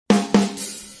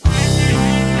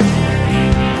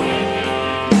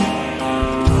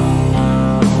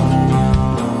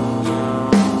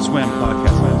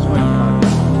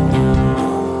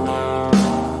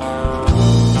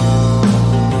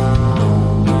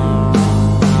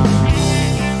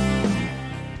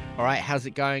how's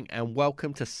it going? And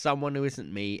welcome to Someone Who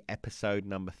Isn't Me, episode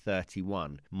number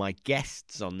 31. My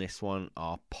guests on this one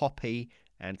are Poppy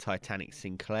and Titanic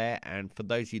Sinclair. And for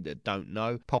those of you that don't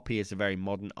know, Poppy is a very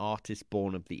modern artist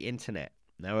born of the internet.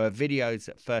 Now, her videos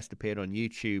that first appeared on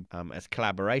YouTube as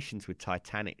collaborations with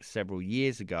Titanic several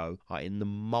years ago are in the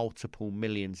multiple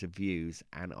millions of views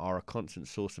and are a constant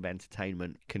source of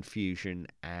entertainment, confusion,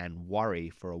 and worry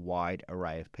for a wide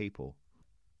array of people.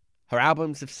 Her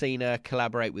albums have seen her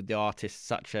collaborate with the artists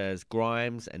such as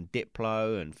Grimes and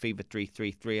Diplo and Fever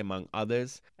 333, among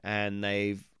others, and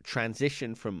they've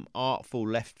transitioned from artful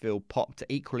left-field pop to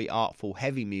equally artful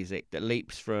heavy music that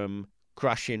leaps from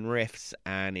crushing riffs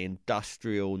and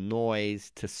industrial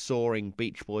noise to soaring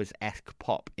Beach Boys-esque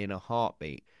pop in a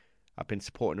heartbeat. I've been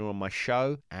supporting her on my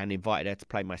show and invited her to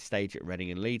play my stage at Reading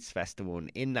and Leeds Festival,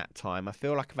 and in that time I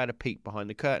feel like I've had a peek behind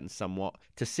the curtain somewhat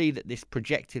to see that this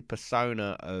projected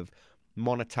persona of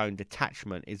monotone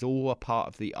detachment is all a part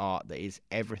of the art that is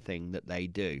everything that they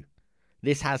do.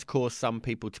 This has caused some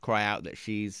people to cry out that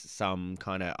she's some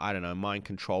kind of,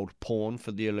 mind-controlled pawn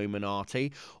for the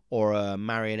Illuminati, or a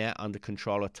marionette under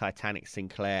control of Titanic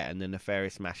Sinclair and the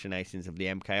nefarious machinations of the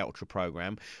MKUltra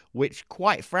program, which,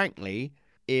 quite frankly,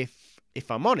 if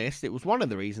I'm honest, it was one of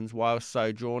the reasons why I was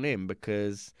so drawn in,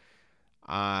 because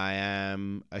I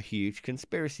am a huge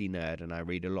conspiracy nerd and I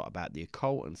read a lot about the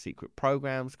occult and secret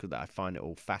programs because I find it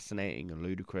all fascinating and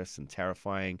ludicrous and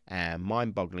terrifying and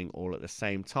mind-boggling all at the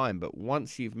same time. But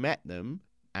once you've met them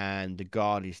and the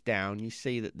guard is down, you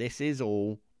see that this is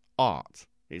all art.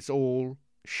 It's all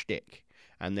shtick,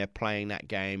 and they're playing that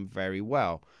game very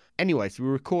well. Anyways, we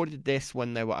recorded this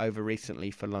when they were over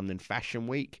recently for London Fashion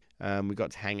Week. We got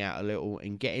to hang out a little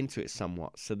and get into it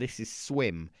somewhat. So this is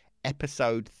Swim,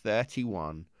 episode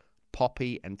 31,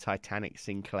 Poppy and Titanic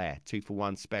Sinclair,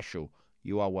 2-for-1 special.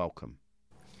 You are welcome.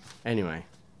 Anyway,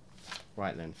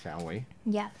 right then, shall we?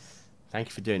 Yes. Thank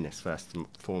you for doing this first and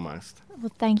foremost.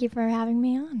 Well, thank you for having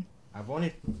me on. I've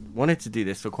wanted to do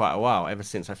this for quite a while, ever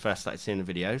since I first started seeing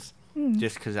the videos,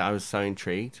 just because I was so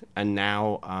intrigued. And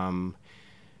now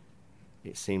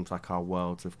it seems like our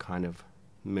worlds have kind of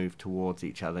moved towards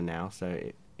each other now, so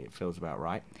it feels about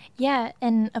right. Yeah,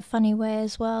 in a funny way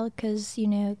as well, because,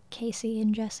 Casey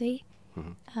and Jesse,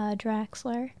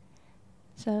 Draxler.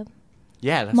 So,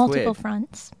 yeah, that's multiple weird.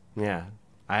 Fronts. Yeah.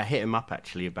 I hit him up,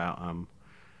 actually, about...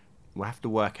 we'll have to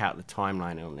work out the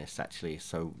timeline on this, actually,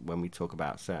 so when we talk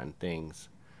about certain things,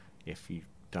 if you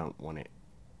don't want it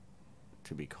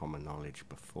to be common knowledge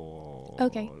before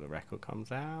the record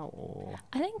comes out, or...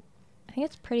 I think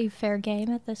it's pretty fair game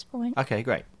at this point. Okay,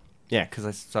 great. Yeah, because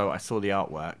I saw the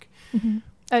artwork. Mm-hmm.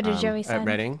 Oh, did Joey sign at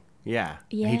Reading? Yeah.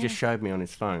 Yeah. He just showed me on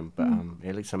his phone, but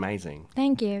it looks amazing.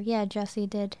 Thank you. Yeah, Jesse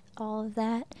did all of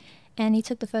that, and he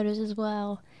took the photos as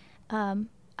well. I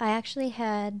actually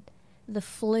had the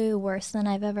flu worse than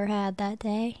I've ever had that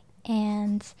day,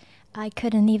 and I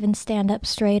couldn't even stand up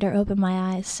straight or open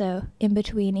my eyes, so in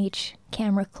between each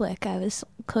camera click, I was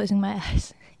closing my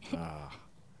eyes.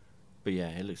 But yeah,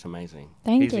 it looks amazing.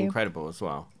 Thank you. He's incredible as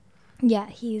well. Yeah,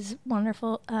 he's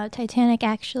wonderful. Titanic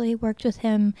actually worked with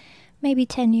him maybe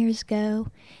 10 years ago,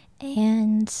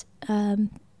 and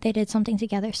they did something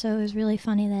together, so it was really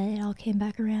funny that it all came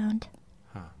back around.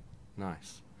 Huh,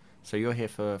 nice. So you're here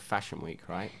for Fashion Week,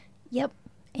 right? Yep.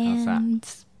 How's and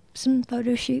that? Some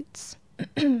photo shoots.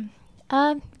 Good.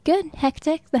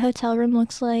 Hectic. The hotel room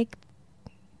looks like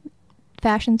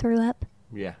fashion threw up.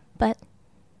 Yeah. But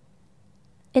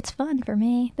it's fun for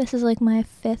me. This is like my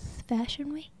 5th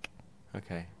Fashion Week.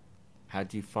 Okay. How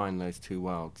do you find those two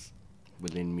worlds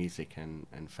within music and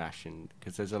fashion?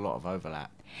 Because there's a lot of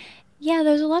overlap. Yeah,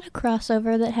 there's a lot of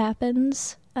crossover that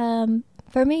happens.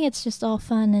 For me, it's just all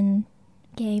fun and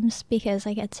games because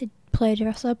I get to play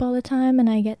dress up all the time and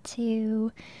I get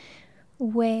to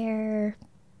wear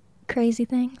crazy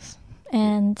things,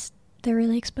 and they're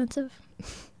really expensive.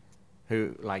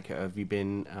 Have you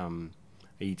been,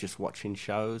 are you just watching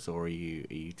shows, or are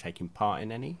you taking part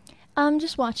in any? I'm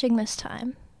just watching this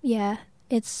time. Yeah,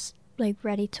 it's like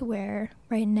ready to wear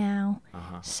right now.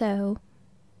 So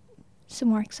some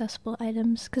more accessible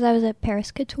items, because I was at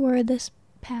Paris Couture this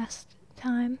past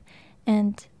time,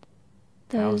 and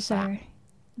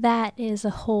that is a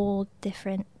whole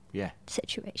different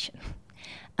situation.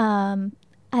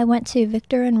 I went to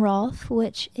Victor and Rolf,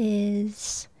 which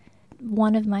is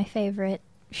one of my favorite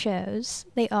shows.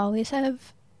 They always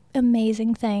have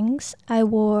amazing things. I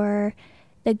wore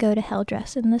the Go to Hell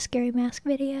dress in the Scary Mask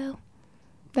video.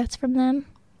 That's from them.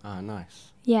 Ah,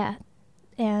 nice. Yeah,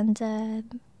 and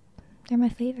they're my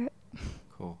favorite.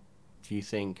 Cool. Do you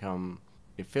think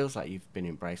it feels like you've been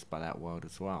embraced by that world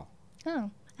as well?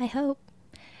 Oh, I hope.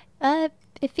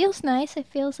 It feels nice. It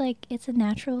feels like it's a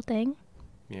natural thing.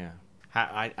 Yeah.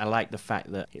 I like the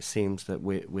fact that it seems that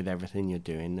with everything you're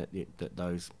doing, that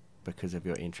those, because of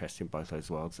your interest in both those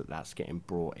worlds, that's getting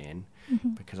brought in.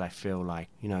 Mm-hmm. Because I feel like,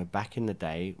 back in the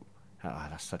day,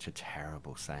 that's such a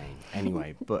terrible saying.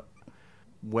 Anyway, but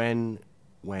when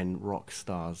rock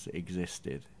stars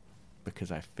existed,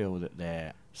 because I feel that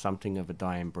they're something of a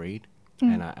dying breed,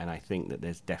 and I think that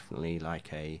there's definitely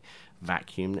like a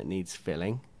vacuum that needs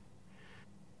filling,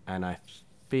 and I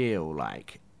feel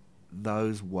like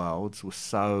those worlds were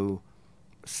so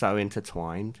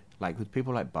intertwined, like with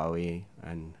people like Bowie,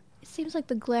 and it seems like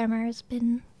the glamour has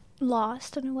been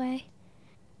lost in a way.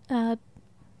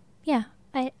 Yeah,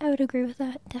 I would agree with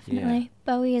that, definitely. Yeah.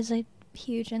 Bowie is a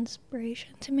huge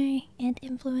inspiration to me and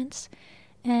influence,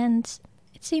 and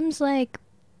it seems like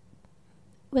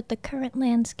with the current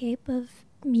landscape of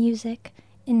music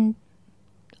in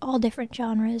all different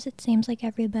genres, it seems like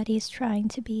everybody's trying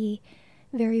to be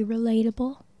very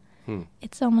relatable.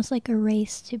 It's almost like a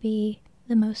race to be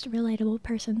the most relatable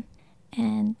person.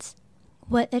 And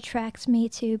what attracts me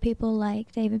to people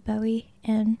like David Bowie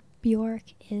and Bjork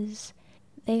is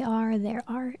they are their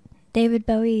art. David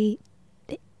Bowie,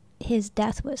 his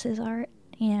death was his art,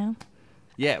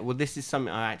 Yeah, well, this is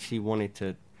something I actually wanted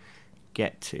to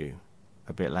get to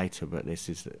a bit later, but this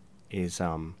is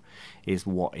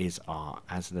what is art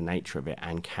as the nature of it,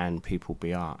 and can people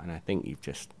be art? And I think you've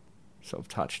just sort of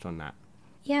touched on that.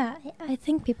 Yeah, I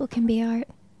think people can be art.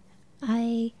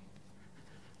 I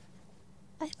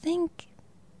think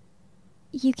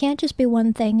you can't just be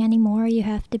one thing anymore. You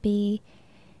have to be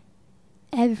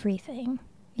everything.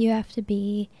 You have to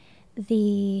be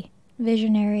the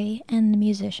visionary and the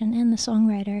musician and the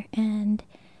songwriter and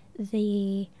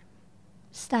the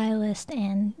stylist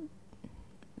and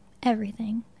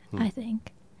everything. I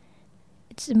think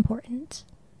it's important,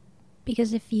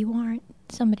 because if you aren't,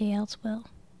 somebody else will.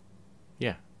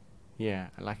 Yeah,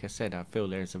 like I said, I feel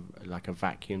there's a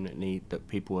vacuum that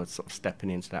people are sort of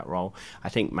stepping into that role. I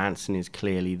think Manson is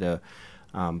clearly the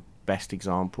best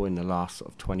example in the last sort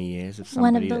of 20 years of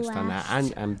somebody that's done that,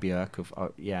 and Björk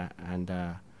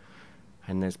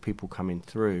and there's people coming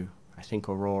through. I think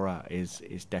Aurora is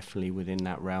definitely within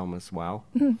that realm as well,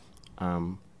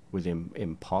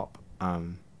 within pop.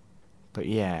 But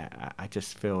yeah, I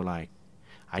just feel like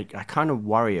I kind of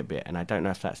worry a bit, and I don't know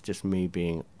if that's just me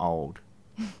being old.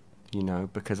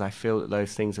 Because I feel that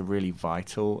those things are really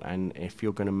vital, and if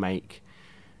you're going to make...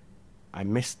 I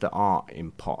miss the art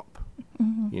in pop,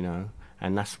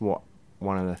 and that's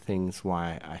one of the things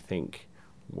why I think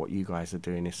what you guys are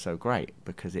doing is so great,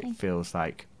 because it feels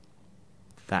like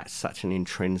that's such an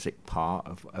intrinsic part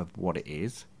of what it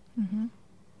is.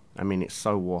 I mean, it's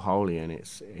so Warholian,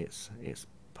 it's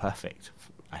perfect,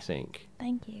 I think.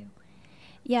 Thank you.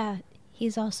 Yeah,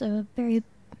 he's also a very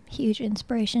huge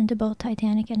inspiration to both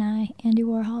Titanic and Andy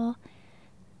Warhol.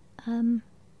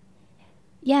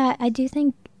 Yeah, I do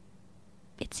think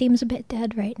it seems a bit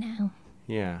dead right now.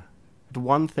 Yeah. The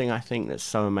one thing I think that's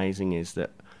so amazing is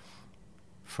that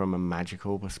from a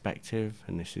magical perspective,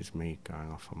 and this is me going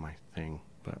off on my thing,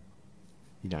 but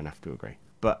you don't have to agree.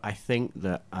 But I think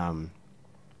that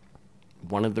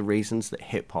one of the reasons that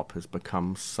hip-hop has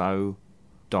become so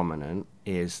dominant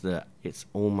is that it's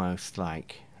almost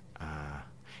like...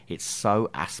 it's so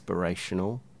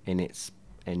aspirational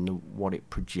in what it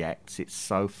projects. It's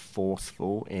so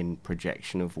forceful in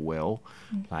projection of will.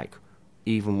 Like,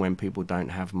 even when people don't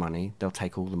have money, they'll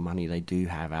take all the money they do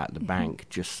have out of the bank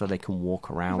just so they can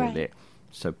walk around with it,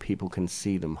 so people can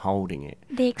see them holding it.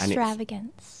 The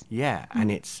extravagance. And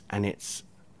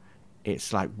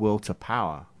it's like will to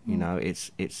power.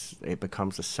 It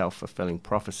becomes a self-fulfilling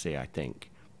prophecy, I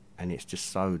think, and it's just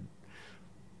so,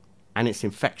 and it's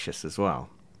infectious as well.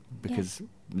 Because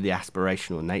the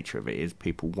aspirational nature of it is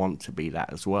people want to be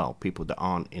that as well. People that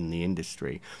aren't in the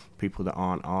industry, people that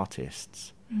aren't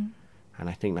artists, and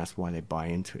I think that's why they buy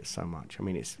into it so much. I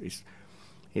mean,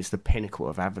 it's the pinnacle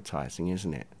of advertising,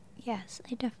 isn't it? Yes,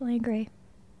 I definitely agree.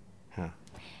 Huh.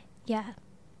 Yeah,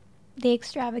 the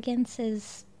extravagance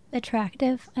is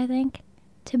attractive, I think,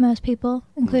 to most people,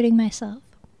 including myself.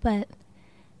 But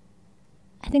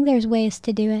I think there's ways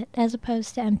to do it as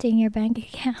opposed to emptying your bank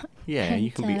account. Yeah,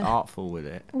 you can be artful with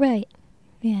it. Right.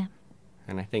 Yeah.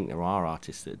 And I think there are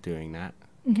artists that are doing that.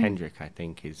 Kendrick, I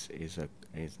think, is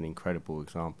an incredible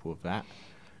example of that.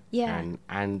 Yeah.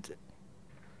 And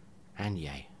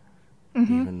Ye.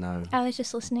 Even though I was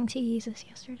just listening to Yeezus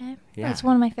yesterday. Yeah. It's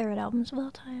one of my favorite albums of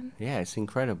all time. Yeah, it's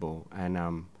incredible. And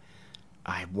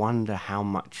I wonder how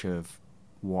much of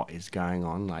what is going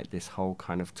on, like this whole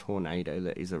kind of tornado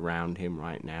that is around him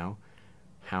right now,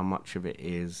 how much of it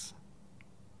is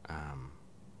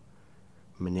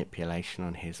manipulation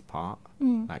on his part,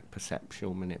 like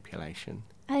perceptual manipulation.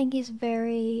 I think he's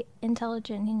very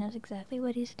intelligent. He knows exactly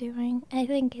what he's doing. I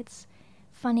think it's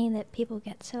funny that people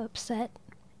get so upset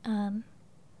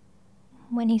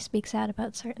when he speaks out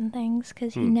about certain things,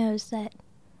 because he knows that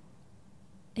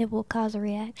it will cause a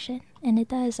reaction, and it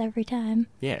does every time.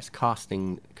 Yeah, it's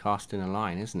casting a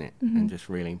line, isn't it? And just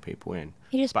reeling people in.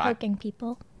 You're just poking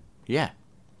people. Yeah,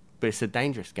 but it's a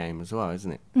dangerous game as well,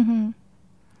 isn't it?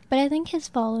 But I think his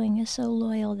following is so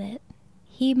loyal that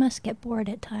he must get bored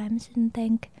at times and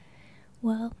think,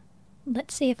 well,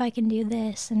 let's see if I can do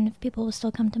this and if people will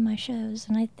still come to my shows.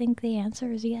 And I think the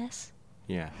answer is yes.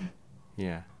 Yeah.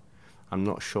 I'm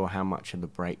not sure how much of the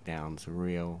breakdowns are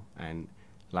real, and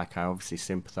like I obviously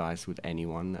sympathize with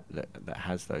anyone that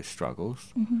has those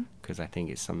struggles, because I think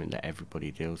it's something that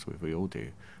everybody deals with. We all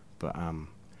do.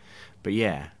 But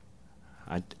yeah,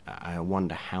 I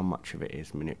wonder how much of it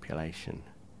is manipulation.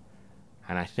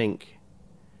 And I think,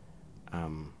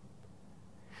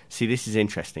 see, this is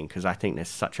interesting, because I think there's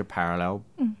such a parallel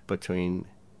between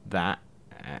that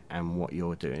and what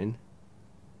you're doing.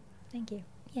 Thank you.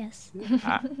 Yes.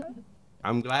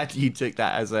 I'm glad you took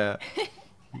that as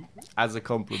a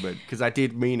compliment, because I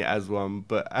did mean it as one,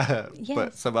 but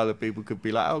but some other people could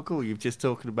be like, oh cool, you've just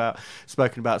spoken about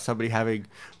somebody having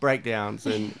breakdowns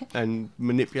and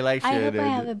manipulation. I hope I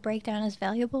have a breakdown as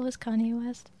valuable as Kanye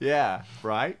West. Yeah,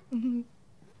 right?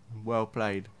 Well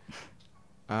played.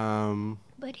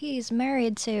 But he's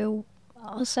married to,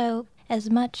 also,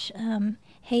 as much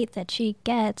hate that she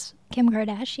gets, Kim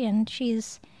Kardashian.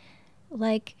 She's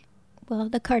like, well,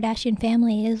 the Kardashian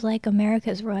family is like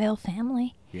America's royal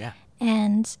family. Yeah.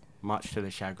 And much to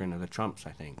the chagrin of the Trumps,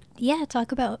 I think. Yeah,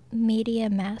 talk about media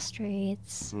mastery.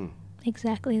 It's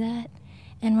exactly that.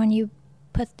 And when you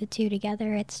put the two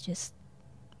together, it's just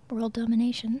world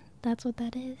domination. That's what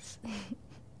that is.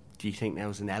 Do you think there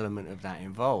was an element of that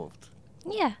involved?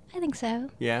 Yeah, I think so.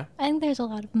 Yeah? I think there's a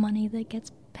lot of money that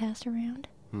gets passed around.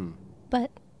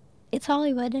 But it's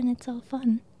Hollywood, and it's all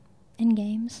fun and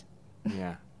games.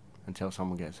 Yeah, until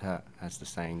someone gets hurt, as the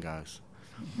saying goes.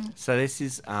 So this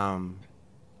is,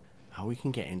 we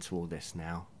can get into all this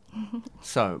now.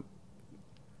 So,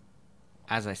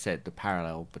 as I said, the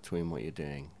parallel between what you're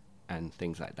doing and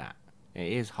things like that, it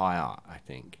is high art, I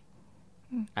think.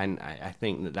 And I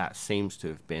think that seems to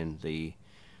have been the,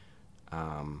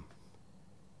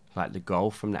 like the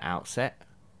goal from the outset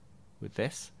with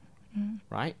this,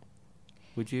 right?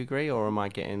 Would you agree, or am I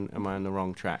on the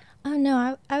wrong track? Oh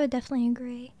no, I would definitely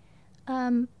agree.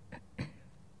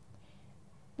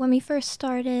 When we first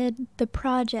started the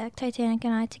project, Titanic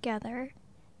and I together,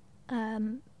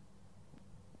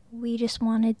 we just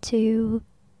wanted to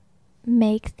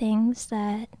make things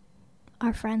that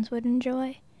our friends would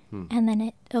enjoy. And then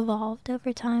it evolved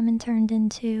over time and turned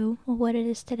into what it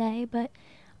is today. But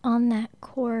on that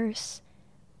course,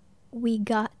 we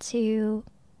got to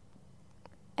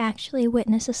actually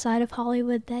witness a side of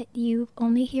Hollywood that you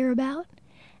only hear about.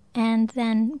 And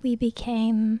then we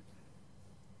became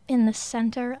in the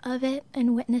center of it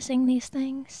and witnessing these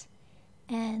things.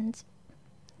 And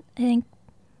I think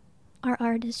our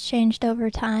art has changed over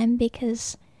time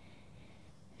because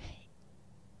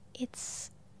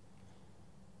it's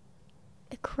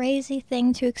a crazy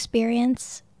thing to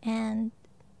experience and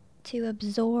to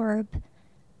absorb,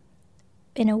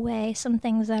 in a way, some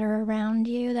things that are around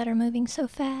you that are moving so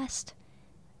fast,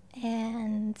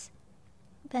 and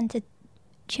then to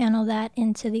channel that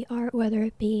into the art, whether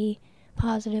it be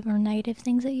positive or negative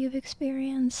things that you've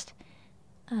experienced.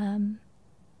 I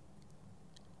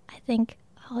think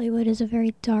Hollywood is a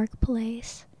very dark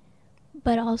place,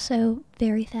 but also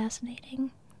very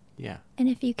fascinating. Yeah. And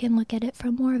if you can look at it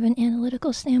from more of an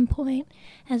analytical standpoint,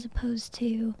 as opposed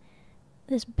to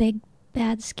this big,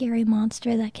 bad, scary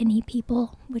monster that can eat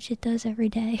people, which it does every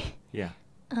day. Yeah.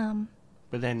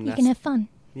 But then you can have fun.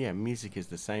 Yeah, music is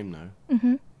the same though.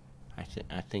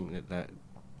 I think that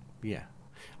yeah.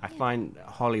 I find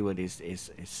Hollywood is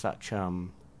such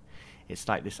it's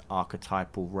like this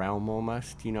archetypal realm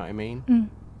almost, you know what I mean?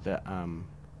 That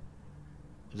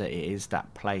that it is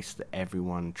that place that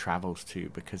everyone travels to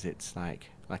because it's like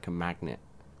a magnet.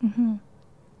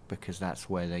 Because that's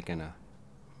where they're gonna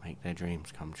make their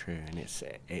dreams come true, and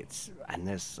it's and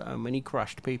there's so many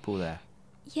crushed people there.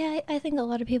 Yeah, I think a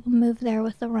lot of people move there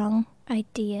with the wrong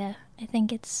idea. I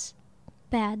think it's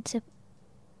bad to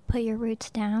put your roots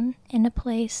down in a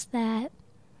place that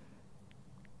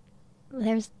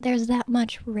there's that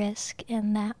much risk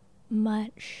and that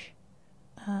much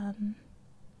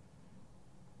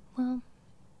well,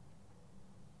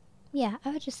 yeah,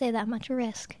 I would just say that much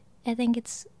risk. I think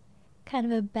it's kind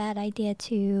of a bad idea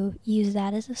to use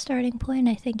that as a starting point.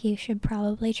 I think you should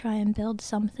probably try and build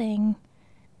something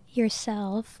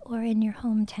yourself or in your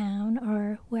hometown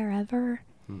or wherever,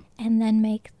 and then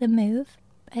make the move.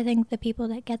 I think the people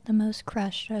that get the most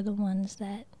crushed are the ones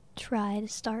that try to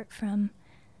start from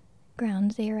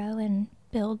ground zero and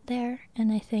build there.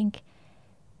 And I think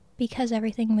because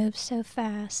everything moves so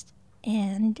fast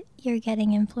and you're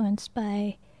getting influenced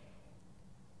by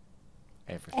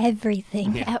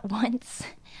everything at once,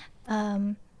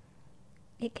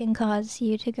 it can cause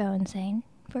you to go insane,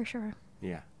 for sure.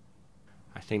 Yeah.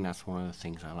 I think that's one of the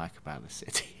things I like about the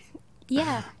city.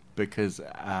 Yeah. Because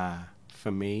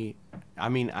for me, I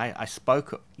mean, I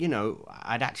spoke, you know,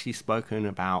 I'd actually spoken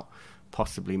about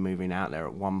possibly moving out there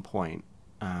at one point.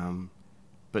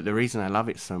 But the reason I love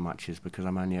it so much is because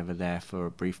I'm only ever there for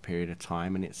a brief period of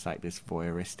time, and it's like this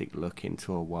voyeuristic look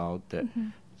into a world that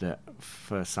that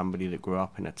for somebody that grew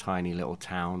up in a tiny little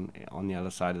town on the other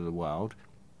side of the world,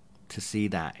 to see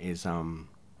that is,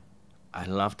 I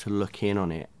love to look in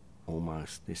on it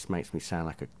almost. This makes me sound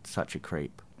like such a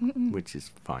creep, which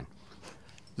is fine.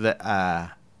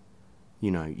 That, you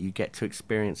know, you get to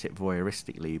experience it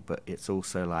voyeuristically, but it's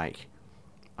also like,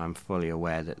 I'm fully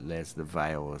aware that there's the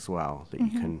veil as well, that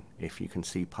you can, if you can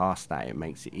see past that, it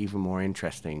makes it even more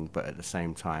interesting, but at the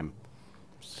same time,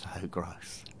 so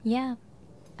gross. Yeah.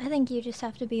 I think you just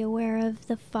have to be aware of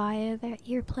the fire that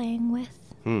you're playing with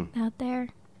out there.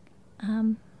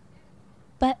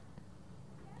 But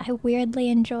I weirdly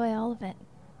enjoy all of it.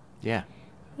 Yeah.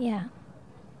 Yeah.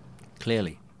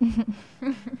 Clearly.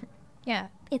 Yeah.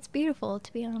 It's beautiful,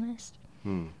 to be honest.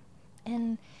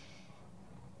 And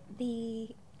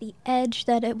the edge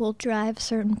that it will drive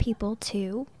certain people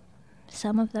to,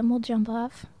 some of them will jump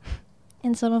off,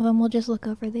 and some of them will just look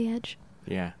over the edge.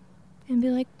 Yeah. And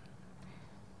be like,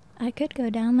 I could go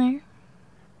down there.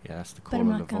 Yeah, that's the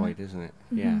call of the void, isn't it?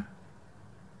 Yeah.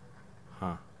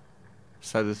 Huh.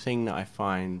 So the thing that I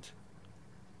find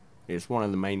is one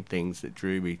of the main things that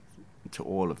drew me to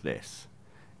all of this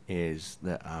is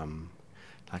that,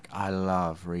 like, I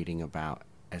love reading about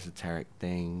esoteric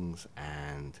things,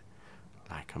 and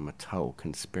like I'm a total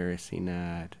conspiracy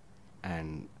nerd,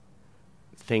 and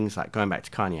things like, going back to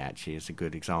Kanye actually is a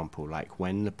good example. Like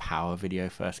when the Power video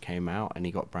first came out and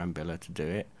he got Brambilla to do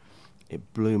it,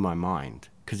 it blew my mind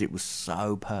because it was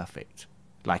so perfect.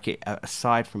 Like, it,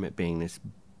 aside from it being this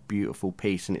beautiful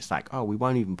piece, and it's like, oh, we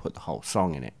won't even put the whole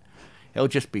song in it. It'll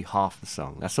just be half the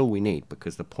song. That's all we need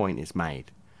because the point is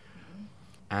made.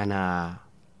 And I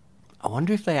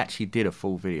wonder if they actually did a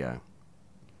full video.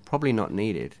 Probably not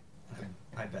needed.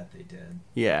 I bet they did.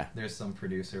 Yeah. There's some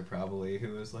producer probably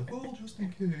who was like, well, just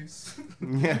in case.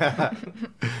 Yeah.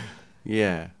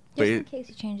 Yeah. Just in case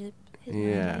he changes his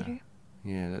mind later.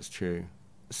 Yeah, that's true.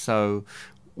 So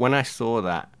when I saw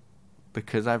that,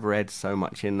 because I've read so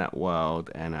much in that world,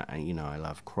 and you know, I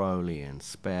love Crowley and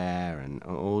Spare and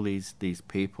all these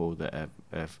people that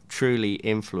have truly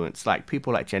influenced, like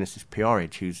people like Genesis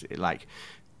Peorage, who's like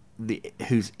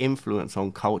whose influence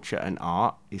on culture and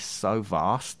art is so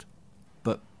vast,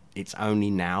 but it's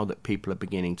only now that people are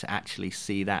beginning to actually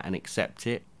see that and accept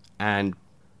it. And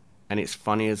it's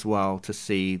funny as well to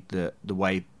see the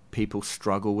way people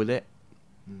struggle with it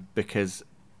because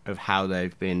of how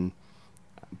they've been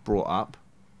brought up,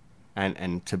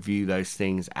 and to view those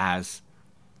things as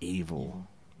evil.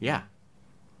 Yeah.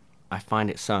 I find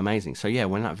it so amazing. So yeah,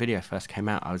 when that video first came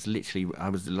out, I was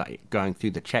like going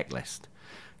through the checklist,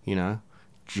 you know,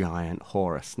 giant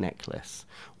Horus necklace.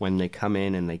 When they come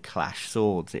in and they clash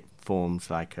swords, it forms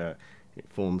like the,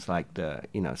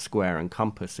 you know, square and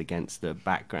compass against the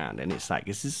background, and it's like,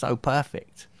 this is so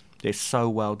perfect. It's so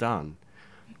well done.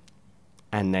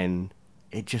 And then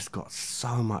it just got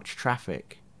so much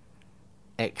traffic,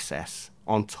 excess,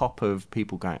 on top of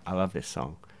people going, I love this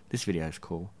song, this video is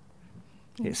cool.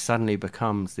 It suddenly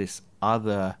becomes this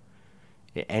other,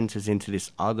 it enters into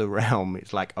this other realm.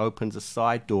 It's like opens a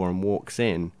side door and walks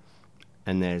in,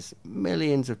 and there's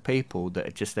millions of people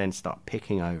that just then start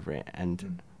picking over it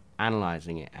and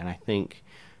analyzing it. And I think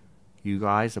you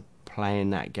guys are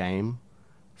playing that game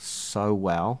so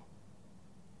well,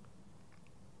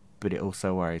 but it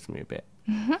also worries me a bit.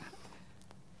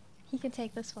 He can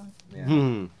take this one.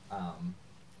 Yeah.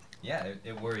 Yeah,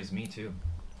 it worries me too.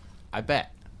 I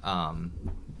bet.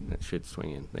 That should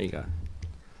swing in. There you go.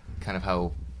 Kind of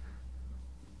how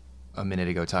a minute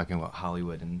ago talking about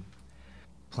Hollywood and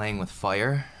playing with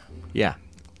fire. Yeah.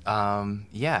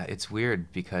 Yeah, it's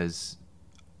weird because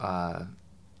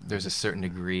there's a certain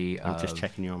degree of... I'm just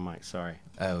checking your mic, sorry.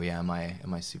 Oh yeah, am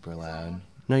I super loud?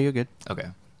 No, you're good. Okay.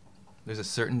 There's a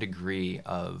certain degree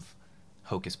of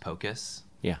hocus pocus.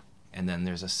 Yeah. and then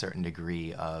there's a certain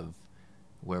degree of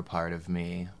where part of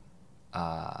me,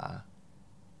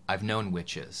 I've known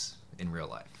witches in real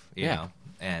life, you know,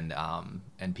 and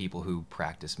people who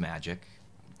practice magic,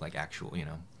 like actual, you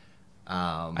know.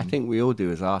 I think we all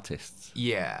do as artists.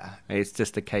 Yeah. It's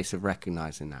just a case of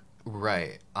recognizing that.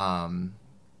 Right.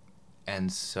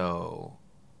 And so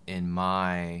in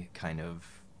my kind of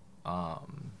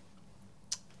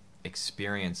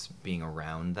experience being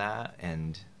around that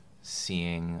and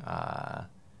seeing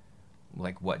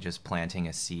like what just planting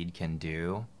a seed can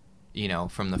do, you know,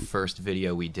 from the first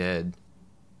video we did,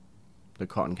 the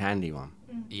cotton candy one.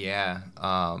 yeah,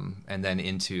 and then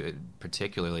into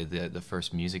particularly the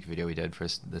first music video we did for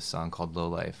this song called Low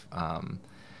Life,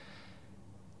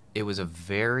 it was a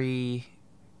very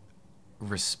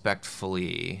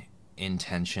respectfully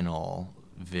intentional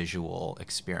visual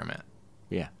experiment.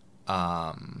 Yeah.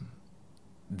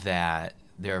 That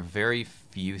there are very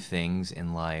few things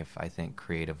in life, I think,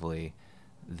 creatively,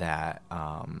 that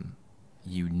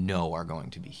you know are going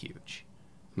to be huge.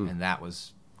 And that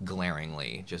was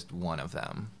glaringly just one of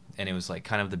them. And it was like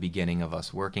kind of the beginning of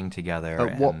us working together.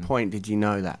 At what point did you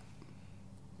know that?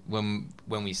 When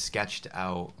we sketched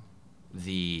out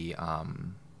the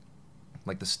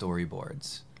like the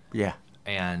storyboards. Yeah.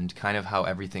 And kind of how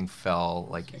everything fell,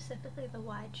 like specifically the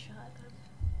wide shot of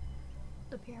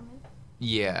the pyramid.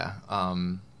 Yeah.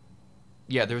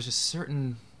 Yeah, there was a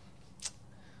certain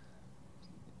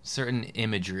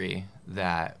imagery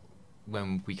that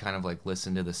when we kind of like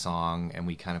listened to the song and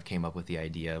we kind of came up with the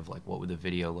idea of like what would the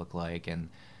video look like, and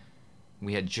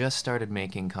we had just started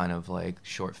making kind of like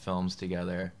short films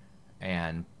together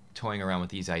and toying around with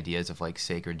these ideas of like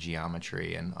sacred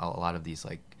geometry and a lot of these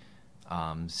like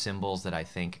symbols that I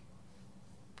think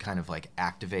kind of like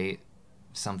activate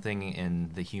something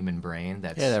in the human brain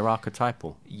that's they're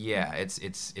archetypal. Yeah,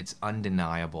 it's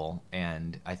undeniable,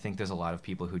 and I think there's a lot of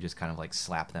people who just kind of like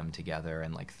slap them together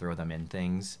and like throw them in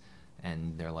things,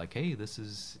 and they're like, hey, this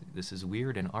is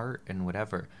weird and art and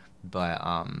whatever. But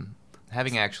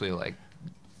having actually like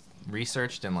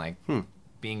researched and like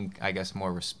being, I guess,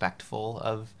 more respectful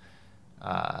of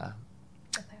The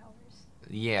powers.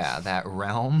 yeah, that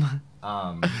realm,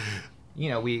 you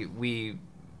know, we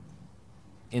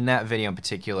in that video in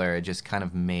particular, it just kind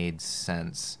of made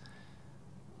sense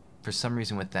for some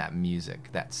reason with that music,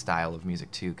 that style of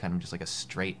music too, kind of just like a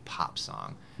straight pop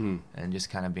song, and just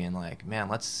kind of being like, man,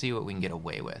 let's see what we can get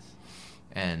away with,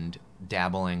 and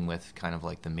dabbling with kind of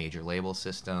like the major label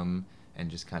system, and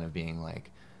just kind of being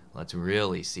like, let's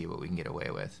really see what we can get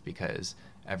away with, because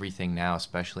everything now,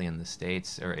 especially in the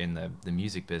States or in the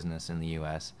music business in the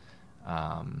US,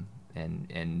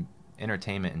 and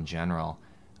entertainment in general,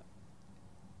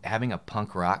 having a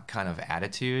punk rock kind of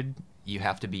attitude, you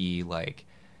have to be like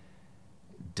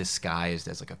disguised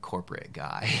as like a corporate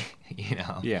guy, you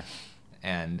know? Yeah.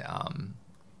 And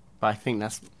but I think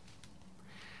that's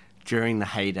during the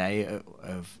heyday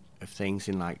of things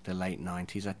in like the late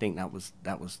 90s. I think that was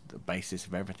the basis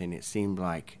of everything. It seemed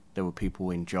like there were people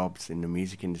in jobs in the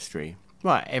music industry,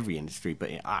 well, every industry,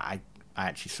 but I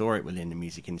actually saw it within the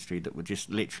music industry, that were just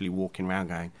literally walking around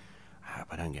going, I hope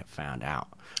I don't get found out.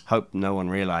 Hope no one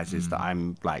realizes that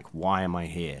I'm like, why am I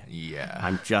here? Yeah.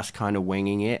 I'm just kind of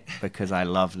winging it because I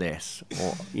love this,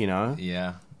 or, you know?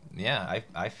 Yeah. Yeah.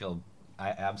 I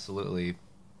absolutely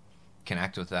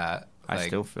connect with that. I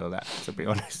still feel that, to be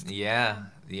honest. Yeah.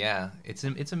 Yeah.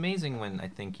 It's amazing when I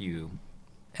think you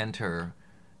enter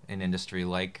an industry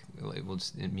like well,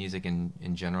 just music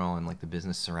in general, and like the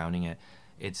business surrounding it.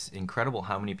 It's incredible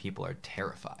how many people are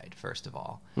terrified, first of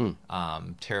all.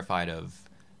 Terrified of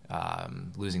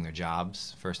losing their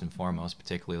jobs, first and foremost,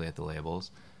 particularly at the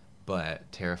labels, but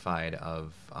terrified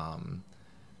of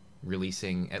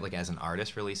releasing, like as an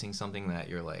artist, releasing something that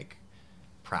you're like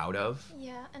proud of.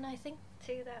 Yeah, and I think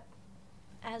too that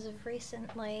as of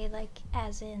recently, like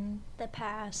as in the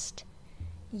past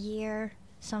year,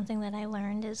 something that I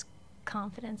learned is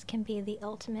confidence can be the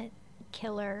ultimate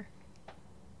killer.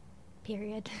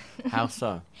 Period. How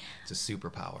so? It's a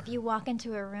superpower. If you walk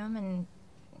into a room and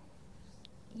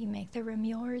you make the room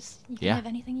yours, you can Yeah. have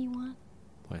anything you want.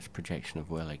 Well, it's projection of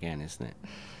will again, isn't it?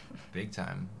 Big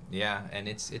time. Yeah, and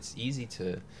it's easy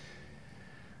to.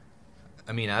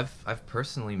 I mean, I've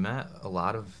personally met a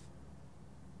lot of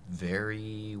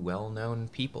very well-known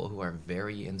people who are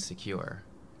very insecure.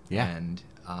 Yeah. And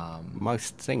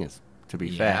Most singers, to be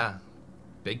yeah, fair.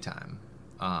 big time.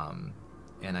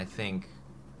 And I think,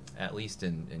 at least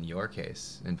in your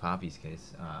case, in Poppy's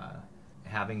case,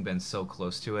 having been so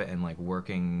close to it and like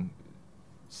working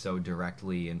so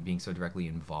directly and being so directly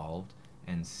involved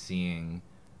and seeing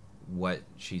what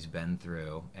she's been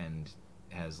through and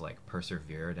has like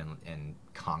persevered and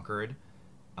conquered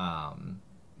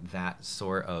that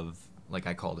sort of, like,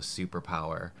 I call it a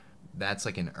superpower. That's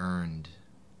like an earned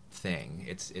thing.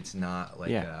 It's not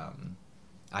like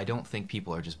I don't think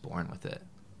people are just born with it.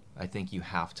 I think you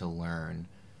have to learn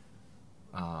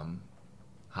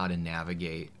how to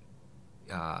navigate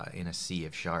in a sea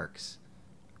of sharks.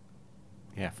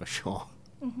 Yeah, for sure.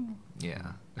 Mm-hmm.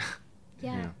 Yeah.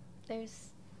 Yeah.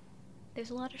 There's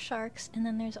a lot of sharks, and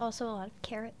then there's also a lot of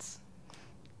carrots.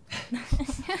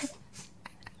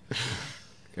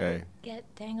 Okay. Get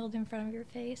dangled in front of your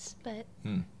face, but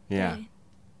Yeah.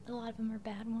 a lot of them are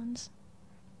bad ones.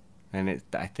 And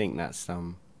I think that's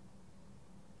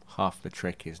half the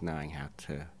trick is knowing how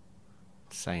to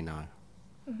say no,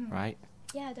 right?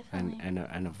 Yeah, definitely.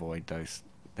 And avoid those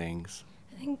things.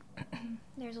 I think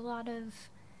there's a lot of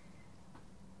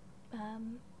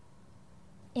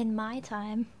in my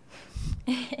time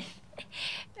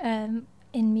in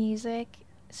music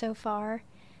so far,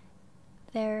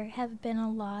 there have been a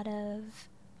lot of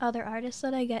other artists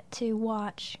that I get to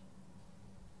watch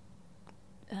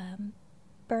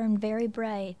burn very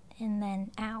bright and then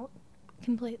out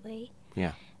completely.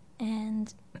 Yeah.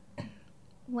 And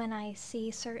when I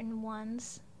see certain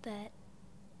ones that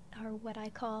are what I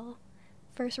call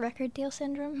first record deal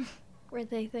syndrome, where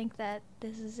they think that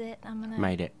this is it, I'm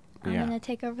gonna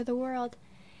take over the world,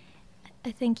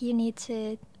 I think you need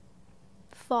to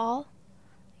fall,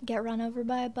 get run over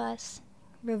by a bus,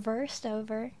 reversed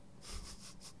over,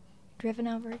 driven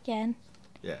over again,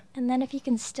 and then if you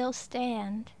can still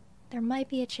stand, there might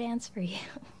be a chance for you.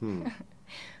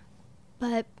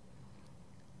 But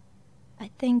I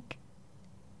think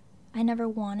I never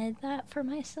wanted that for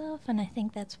myself, and I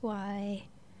think that's why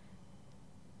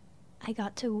I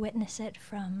got to witness it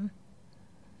from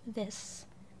this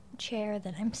chair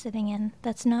that I'm sitting in.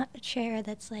 That's not a chair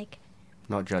that's like...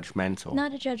 Not judgmental.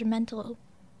 Not a judgmental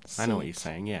seat. I know what you're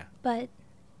saying, yeah. But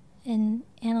an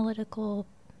analytical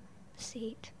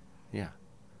seat. Yeah.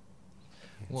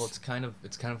 Well, it's kind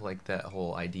of like that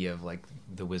whole idea of like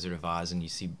the Wizard of Oz, and you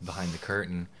see behind the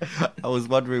curtain. I was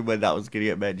wondering when that was going to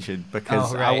get mentioned,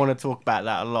 because I want to talk about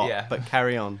that a lot. Yeah. But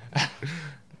carry on.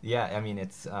 Yeah, I mean,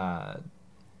 it's kind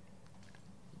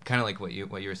of like what you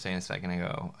were saying a second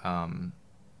ago.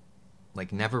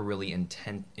 Like never really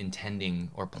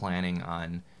intending or planning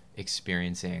on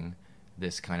experiencing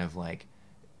this kind of like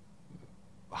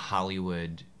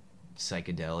Hollywood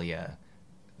psychedelia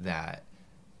that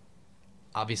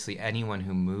obviously anyone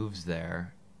who moves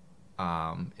there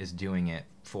is doing it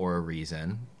for a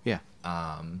reason. Yeah.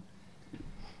 And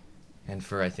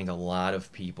for, I think, a lot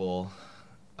of people,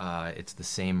 it's the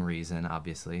same reason,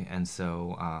 obviously. And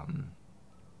so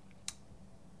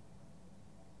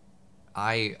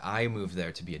I moved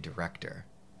there to be a director.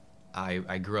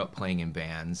 I grew up playing in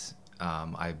bands.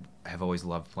 I have always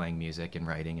loved playing music and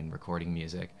writing and recording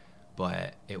music,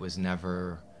 but it was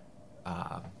never...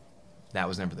 that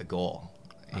was never the goal.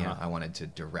 You know, I wanted to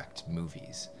direct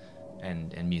movies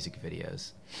and music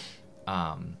videos.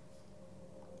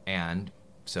 And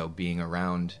so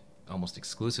almost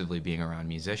exclusively being around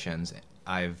musicians,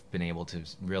 I've been able to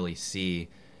really see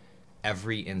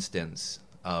every instance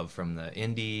of, from the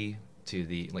indie to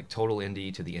the like total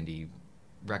indie to the indie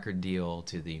record deal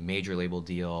to the major label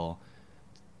deal,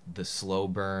 the slow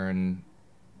burn,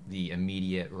 the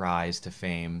immediate rise to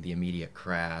fame, the immediate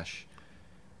crash,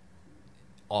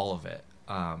 all of it.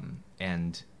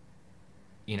 And,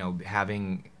 you know,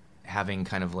 having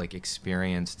kind of like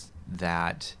experienced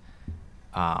that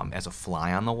as a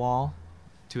fly on the wall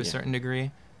to a certain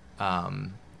degree,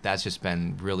 that's just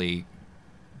been really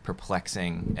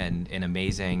perplexing and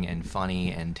amazing and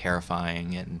funny and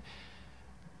terrifying, and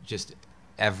just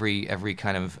every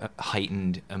kind of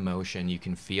heightened emotion you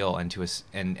can feel.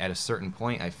 And at a certain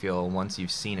point, I feel once you've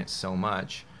seen it so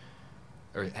much,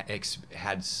 or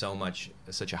had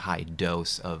such a high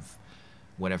dose of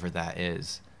whatever that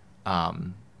is,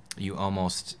 you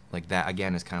almost, like, that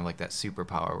again is kind of like that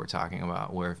superpower we're talking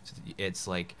about, where it's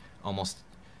like almost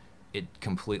it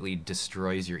completely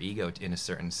destroys your ego in a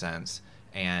certain sense,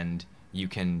 and you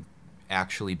can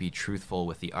actually be truthful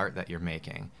with the art that you're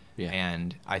making. Yeah.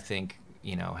 And I think,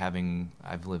 you know,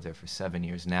 I've lived there for 7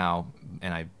 years now,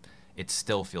 and it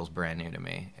still feels brand new to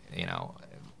me, you know.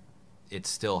 It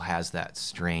still has that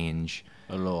strange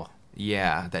allure.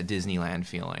 Yeah, that Disneyland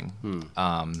feeling.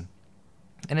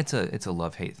 And it's a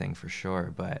love-hate thing for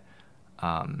sure, but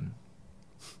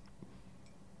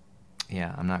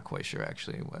yeah, I'm not quite sure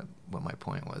actually what my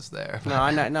point was there. No,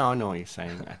 I know what you're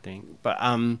saying, I think. But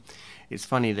it's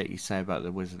funny that you say about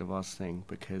the Wizard of Oz thing,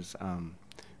 because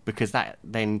that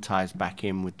then ties back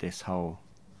in with this whole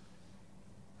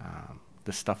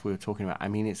the stuff we were talking about. I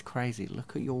mean, it's crazy.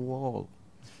 Look at your wall.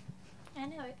 I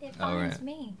know, it finds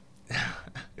me.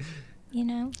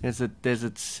 There's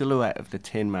a silhouette of the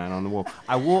Tin Man on the wall.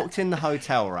 I walked in the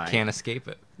hotel, right? Can't escape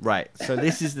it. Right. So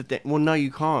this is the thing. Well, no,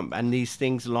 you can't. And these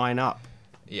things line up.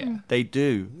 Yeah. They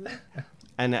do.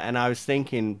 And I was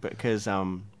thinking, because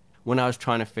when I was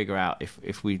trying to figure out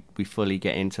if we fully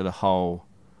get into the whole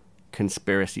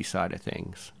conspiracy side of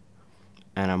things,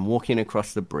 and I'm walking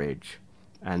across the bridge,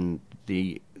 and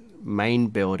the main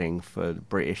building for the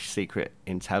British Secret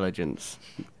Intelligence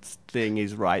thing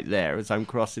is right there as I'm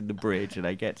crossing the bridge, and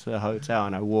I get to the hotel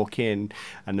and I walk in,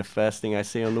 and the first thing I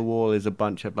see on the wall is a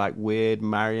bunch of like weird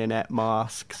marionette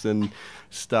masks and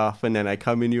stuff, and then I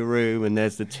come in your room and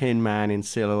there's the Tin Man in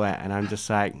silhouette, and I'm just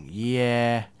like,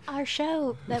 yeah. Our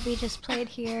show that we just played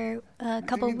here a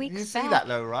couple weeks back. You see that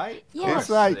though, right? Yeah. It's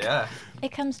like, Yeah.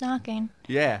 It comes knocking.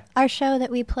 Yeah. Our show that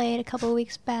we played a couple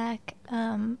weeks back,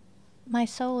 my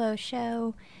solo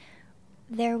show,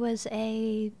 there was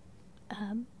a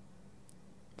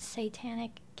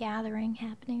satanic gathering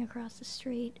happening across the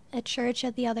street, a church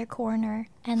at the other corner,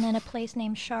 and then a place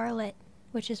named Charlotte,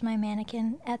 which is my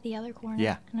mannequin, at the other corner.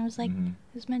 Yeah. And I was like, it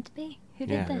was meant to be. Who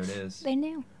did this? There it is. They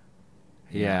knew.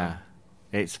 Yeah.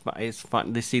 It's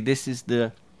fun. See, this is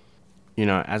the,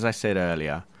 as I said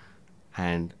earlier,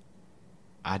 and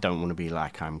I don't want to be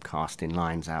like I'm casting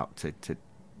lines out to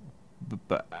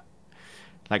but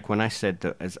like when I said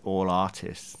that as all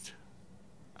artists,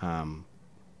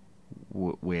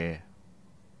 we're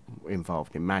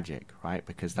involved in magic, right?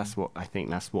 Because that's what I think.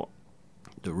 That's what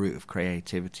the root of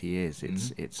creativity is.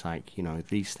 It's like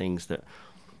these things that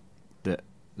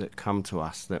come to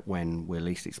us that when we're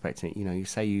least expecting it. You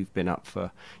say you've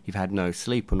had no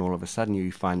sleep, and all of a sudden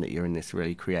you find that you're in this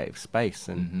really creative space.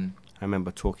 And I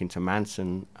remember talking to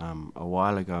Manson a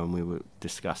while ago, and we were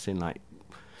discussing like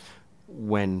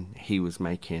when he was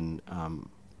making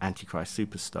Antichrist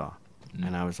Superstar,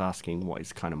 and I was asking what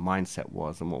his kind of mindset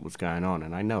was and what was going on,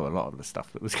 and I know a lot of the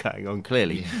stuff that was going on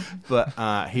clearly,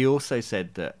 but he also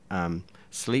said that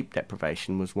sleep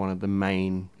deprivation was one of the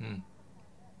main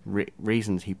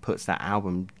reasons he puts that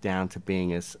album down to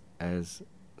being as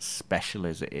special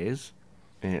as it is.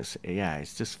 And it's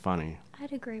just funny.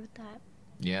 I'd agree with that.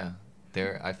 Yeah,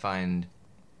 I find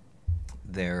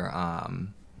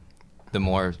the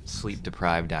more sleep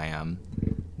deprived I am,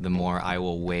 the more I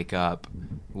will wake up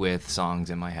with songs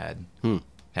in my head.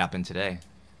 Happened today,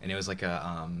 and it was like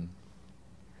a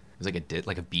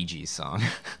Bee Gees song.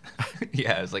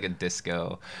 Yeah, it was like a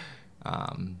disco.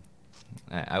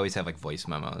 I always have like voice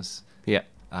memos. Yeah.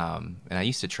 And I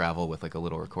used to travel with like a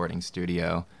little recording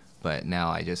studio, but now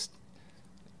I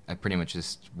pretty much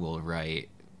just will write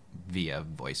via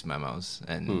voice memos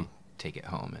and take it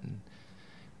home and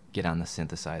get on the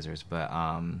synthesizers.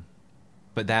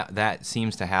 But that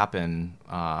seems to happen,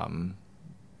 when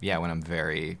I'm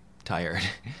very tired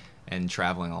and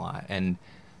traveling a lot. And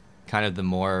kind of the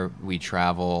more we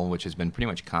travel, which has been pretty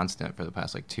much constant for the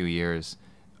past like 2 years,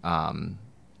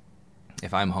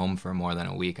 if I'm home for more than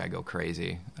a week, I go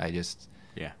crazy.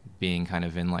 Being kind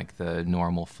of in like the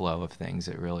normal flow of things,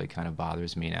 it really kind of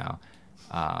bothers me now.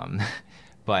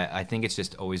 But I think it's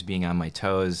just always being on my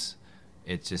toes.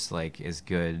 It's just like is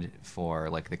good for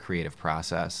like the creative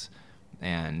process.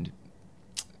 And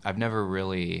I've never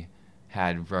really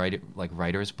had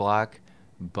writer's block,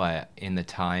 but in the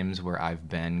times where I've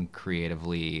been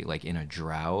creatively like in a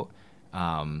drought,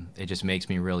 it just makes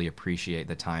me really appreciate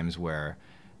the times where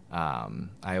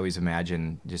I always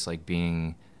imagine just like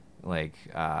being like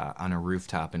on a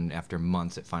rooftop, and after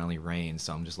months it finally rains,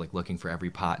 so I'm just like looking for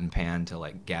every pot and pan to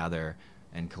like gather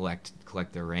and collect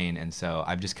the rain. And so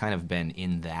I've just kind of been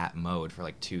in that mode for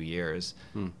like 2 years,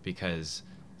 because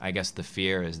I guess the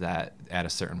fear is that at a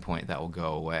certain point that will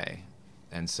go away.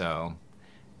 And so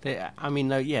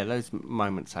those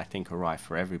moments I think are right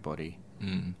for everybody.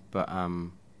 But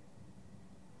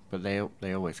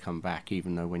they always come back,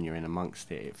 even though when you're in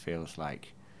amongst it, it feels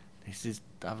like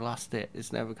I've lost it.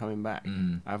 It's never coming back.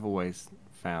 I've always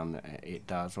found that it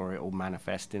does, or it will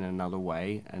manifest in another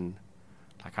way. And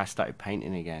like I started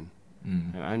painting again,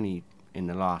 and only in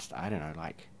the last,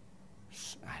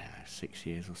 6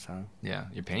 years or so. Yeah,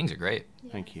 your paintings are great.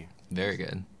 Yeah. Thank you. Very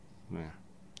good. Yeah,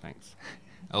 thanks.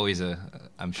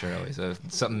 I'm sure always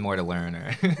something more to learn.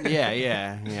 Or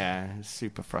yeah. It's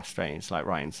super frustrating. It's like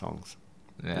writing songs.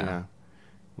 Yeah.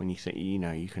 When you think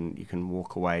you can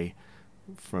walk away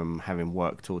from having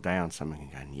worked all day on something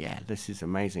and going, yeah, this is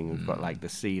amazing. We've got like the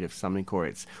seed of something,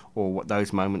 or what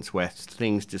those moments where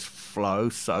things just flow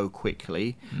so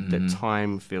quickly that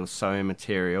time feels so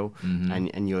immaterial,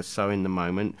 and you're so in the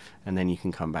moment, and then you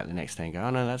can come back the next day and go,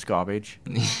 oh no, that's garbage.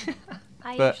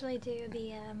 I usually do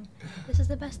the, this is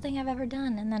the best thing I've ever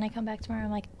done. And then I come back tomorrow and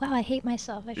I'm like, wow, I hate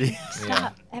myself. I should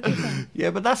stop everything.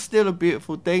 Yeah, but that's still a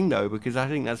beautiful thing, though, because I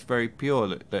think that's very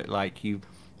pure. That like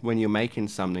when you're making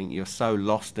something, you're so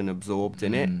lost and absorbed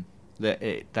in it that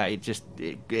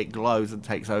it glows and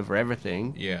takes over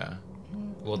everything. Yeah.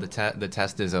 Well, the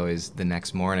test is always the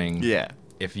next morning. Yeah.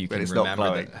 If you can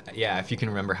remember if you can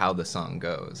remember how the song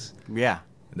goes. Yeah.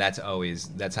 That's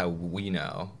how we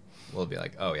know. We'll be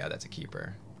like, oh yeah, that's a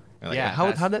keeper. Like, Yeah.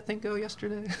 How'd that thing go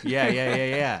yesterday?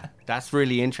 Yeah. That's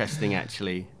really interesting,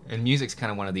 actually. And music's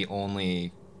kind of one of the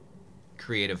only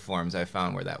creative forms I've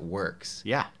found where that works.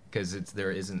 Yeah. Because it's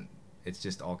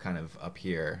just all kind of up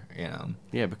here, you know.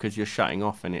 Yeah, because you're shutting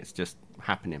off and it's just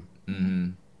happening.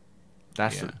 Mm-hmm.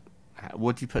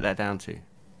 What do you put that down to?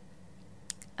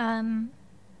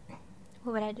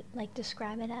 What would I like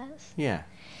describe it as? Yeah.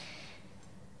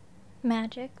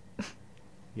 Magic.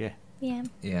 Yeah. Yeah.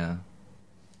 Yeah.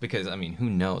 Because, I mean, who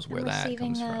knows where that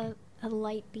comes from? Receiving a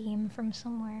light beam from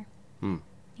somewhere. You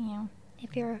know,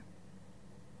 if you're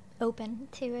open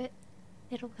to it,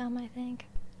 it'll come, I think.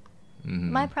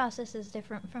 Mm-hmm. My process is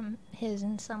different from his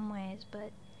in some ways,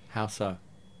 but... How so?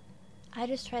 I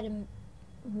just try to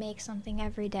make something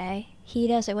every day. He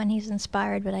does it when he's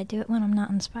inspired, but I do it when I'm not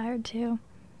inspired too.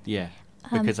 Yeah.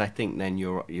 Because I think then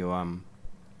you're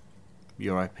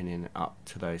opening up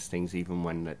to those things even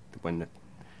when the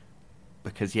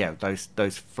because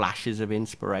those flashes of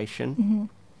inspiration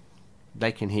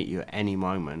they can hit you at any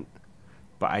moment,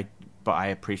 but I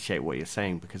appreciate what you're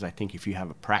saying, because I think if you have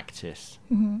a practice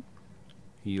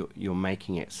you're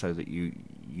making it so that you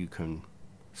can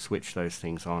switch those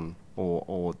things on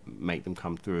or make them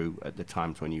come through at the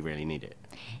times when you really need it.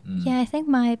 Yeah, I think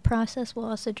my process will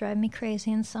also drive me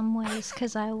crazy in some ways,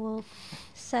 because I will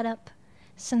set up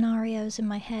scenarios in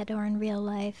my head or in real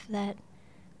life that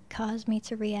cause me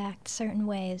to react certain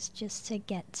ways just to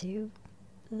get to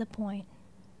the point.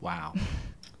 Wow.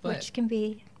 Which can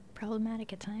be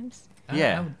problematic at times.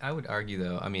 Yeah. I would argue,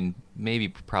 though, I mean, maybe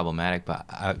problematic, but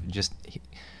just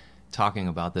talking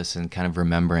about this and kind of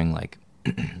remembering, like,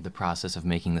 the process of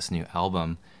making this new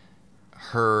album,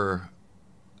 her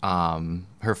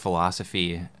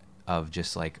philosophy of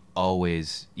just, like,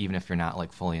 always, even if you're not,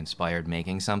 like, fully inspired,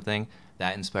 making something,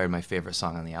 that inspired my favorite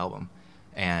song on the album.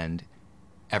 And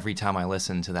every time I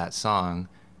listen to that song,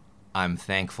 I'm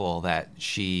thankful that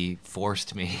she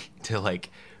forced me to, like,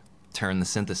 turn the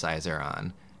synthesizer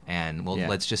on and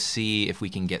let's just see if we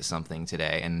can get something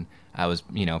today. And I was,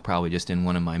 probably just in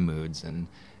one of my moods and,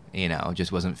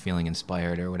 just wasn't feeling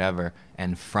inspired or whatever.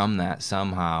 And from that,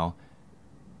 somehow,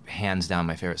 hands down,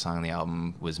 my favorite song on the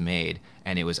album was made.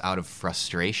 And it was out of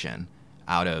frustration,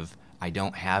 out of, I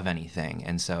don't have anything.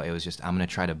 And so it was just, I'm going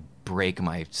to try to break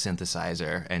my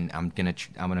synthesizer and I'm going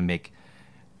to make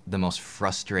the most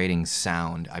frustrating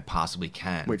sound I possibly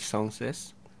can. Which song's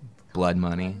this? Blood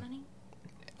Money.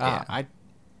 I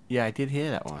did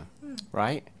hear that one.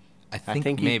 Right? I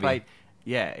think maybe. Played,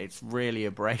 it's really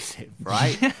abrasive,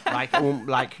 right?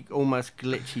 like almost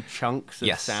glitchy chunks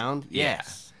of sound.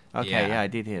 Yes. Okay, I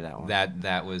did hear that one.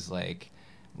 That was like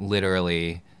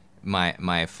literally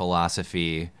my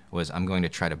philosophy was I'm going to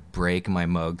try to break my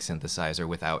Moog synthesizer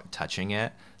without touching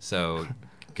it. So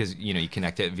because you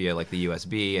connect it via like the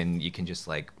USB and you can just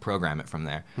like program it from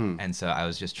there. And so I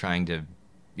was just trying to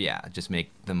just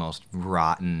make the most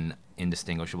rotten,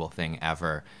 indistinguishable thing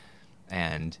ever.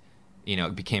 And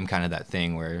it became kind of that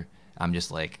thing where I'm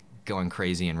just like going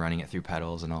crazy and running it through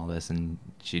pedals and all this, and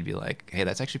she'd be like, hey,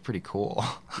 that's actually pretty cool.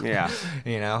 Yeah.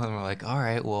 And we're like, all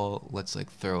right, well, let's like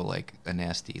throw like a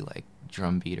nasty like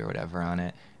drum beat or whatever on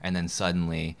it. And then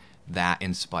suddenly that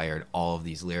inspired all of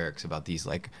these lyrics about these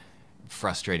like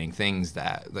frustrating things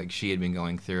that like she had been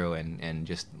going through, and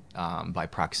just by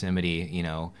proximity,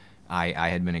 I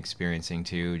had been experiencing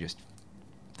too, just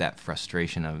that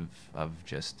frustration of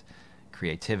just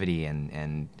creativity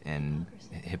and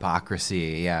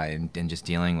hypocrisy, and just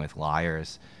dealing with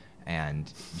liars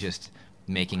and just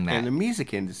making that in the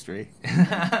music industry.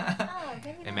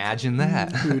 Imagine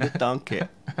that. Who'd have thunk it?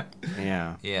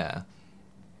 Yeah.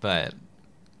 But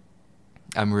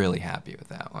I'm really happy with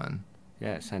that one.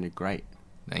 Yeah, it sounded great.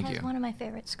 Thank you. That's one of my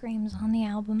favorite screams on the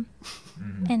album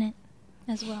in it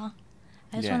as well.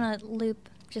 I just want to loop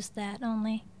just that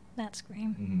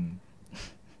scream.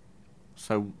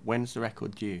 So when's the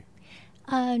record due?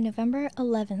 November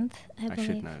 11th, I believe. I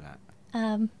should know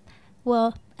that.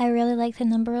 Well, I really like the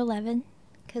number 11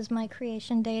 because my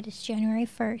creation date is January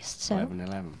 1st. So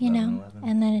 11/11.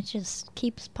 And then it just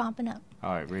keeps popping up.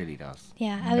 Oh, it really does.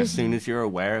 Yeah, as soon as you're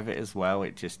aware of it as well,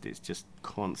 it's just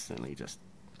constantly just.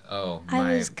 Oh,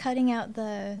 I was cutting out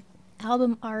the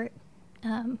album art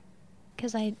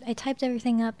because I typed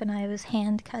everything up and I was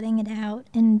hand cutting it out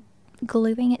and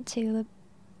gluing it to a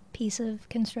piece of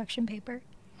construction paper.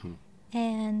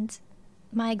 And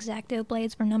my X-Acto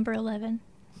blades were number 11.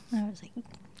 And I was like,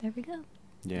 there we go.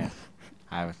 Yeah.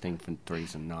 I have a thing for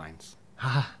 3s and 9s.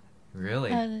 Really?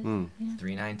 Yeah.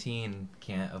 319,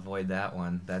 can't avoid that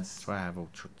one. That's why I have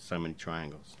so many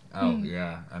triangles. Oh,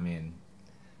 yeah. I mean,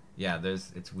 yeah,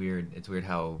 it's weird. It's weird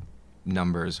how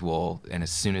numbers will, and as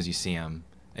soon as you see them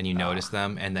and you notice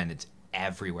them, and then it's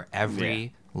everywhere.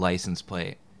 Every license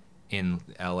plate in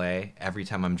LA, every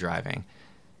time I'm driving,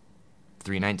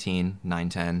 319,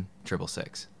 910,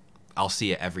 666. I'll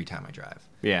see it every time I drive.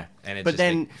 Yeah. And it's but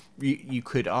then you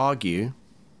could argue,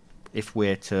 if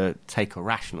we're to take a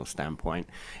rational standpoint,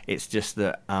 it's just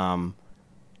that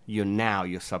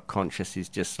your subconscious is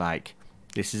just like,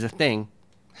 this is a thing.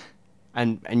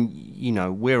 And you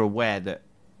know, we're aware that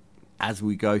as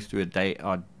we go through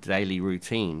our daily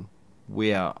routine,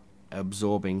 we are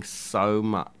absorbing so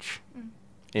much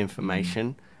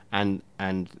information. And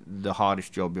the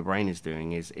hardest job your brain is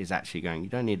doing is actually going, you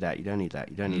don't need that, you don't need that,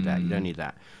 you don't need that, you don't need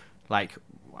that. Like,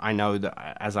 I know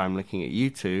that as I'm looking at you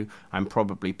two, I'm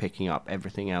probably picking up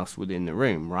everything else within the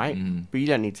room, right? But you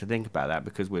don't need to think about that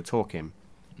because we're talking.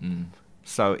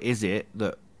 So is it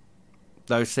that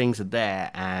those things are there,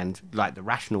 and like the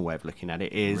rational way of looking at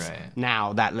it is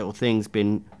now that little thing's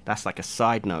been, that's like a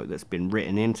side note that's been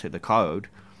written into the code.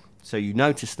 So you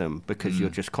notice them because you're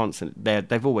just constant.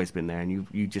 They've always been there, and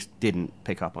you just didn't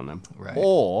pick up on them. Right.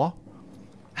 Or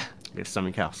it's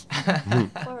something else.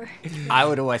 Or I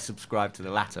would always subscribe to the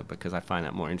latter because I find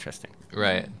that more interesting.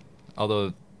 Right.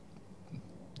 Although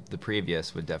the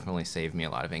previous would definitely save me a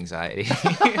lot of anxiety.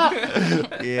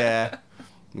 Yeah,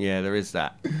 there is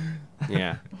that.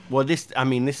 Yeah. Well, this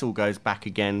all goes back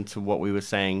again to what we were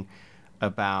saying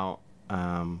about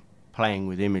playing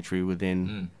with imagery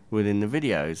within the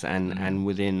videos and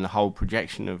within the whole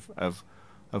projection of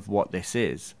what this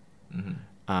is.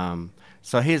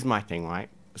 So here's my thing, right?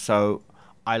 So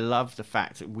I love the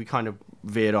fact that we kind of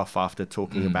veered off after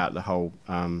talking about the whole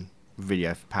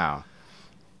video for power.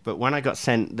 But when I got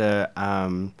sent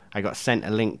a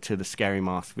link to the Scary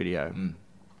Mask video,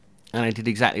 and I did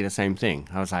exactly the same thing.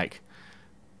 I was like,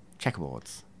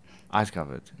 checkerboards, eyes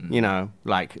covered, you know,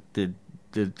 like the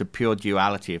pure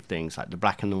duality of things, like the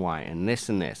black and the white, and this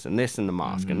and this, and this and the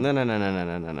mask, and no,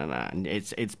 and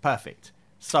it's perfect.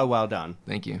 So well done.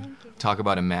 Thank you. Talk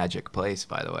about a magic place,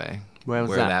 by the way. Where was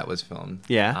where that? that was filmed.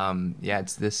 Yeah. Yeah,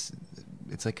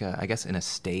 it's like I guess an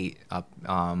estate up.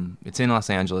 It's in Los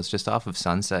Angeles, just off of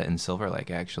Sunset and Silver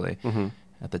Lake, actually,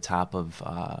 at the top of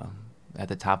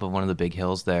one of the big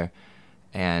hills there,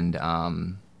 and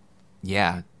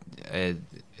yeah,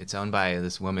 it's owned by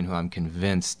this woman who I'm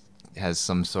convinced has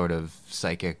some sort of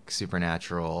psychic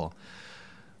supernatural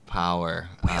power.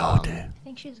 We all do. I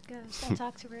think she's a ghost. I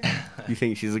talked to her. You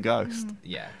think she's a ghost?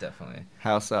 Yeah, definitely.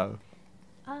 How so?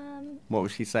 What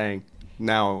was she saying?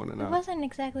 Now I want to know. It wasn't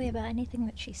exactly about anything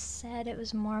that she said. It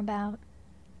was more about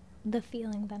the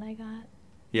feeling that I got.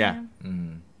 Yeah. You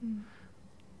know?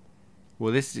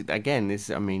 Well, this is, again,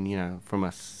 I mean, you know, from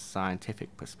a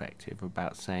scientific perspective,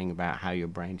 about how your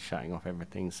brain's shutting off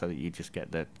everything so that you just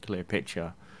get the clear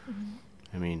picture.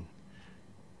 I mean,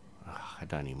 I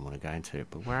don't even want to go into it,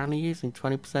 but we're only using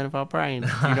 20% of our brains.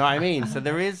 You know what I mean? So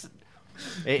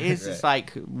it is just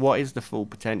like, what is the full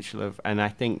potential of, and I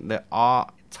think that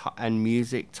art and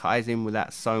music ties in with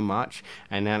that so much,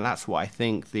 and then that's what I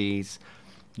think these,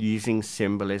 using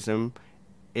symbolism,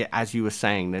 as you were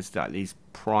saying, there's like these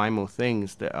primal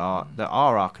things that are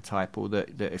archetypal,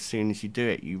 that as soon as you do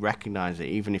it, you recognize it.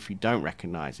 Even if you don't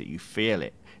recognize it, you feel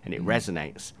it, and it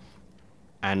resonates.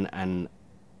 And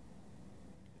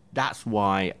that's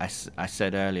why I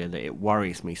said earlier that it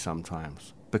worries me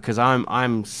sometimes, because I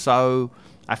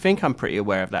think I'm pretty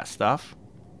aware of that stuff.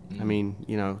 I mean,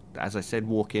 you know, as I said,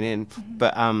 walking in,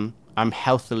 but I'm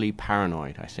healthily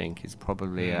paranoid, I think, is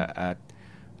probably a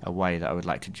way that I would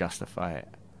like to justify it.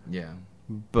 Yeah.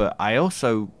 But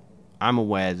I'm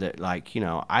aware that, like, you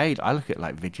know, I look at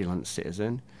like Vigilant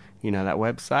Citizen, you know, that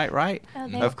website, right?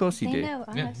 Oh, of course you they do. know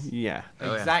us. Yeah,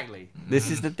 Oh, exactly. Yeah.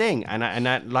 This is the thing, and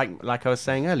I like I was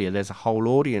saying earlier, there's a whole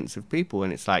audience of people,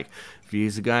 and it's like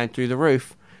views are going through the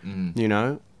roof, you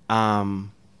know.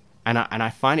 And I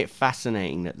find it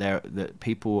fascinating that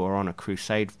people are on a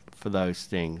crusade for those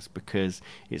things, because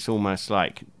it's almost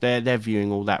like they're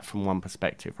viewing all that from one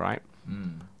perspective, right?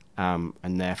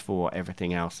 And therefore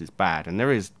everything else is bad, and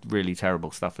there is really terrible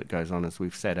stuff that goes on, as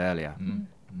we've said earlier.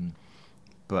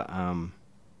 But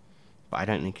I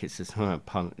don't think it's as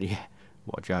punk. Yeah,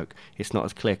 what a joke! It's not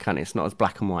as clear cut. It's not as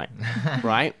black and white,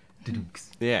 right?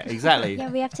 Yeah, exactly.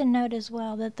 Yeah, we have to note as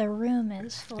well that the room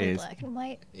is fully black and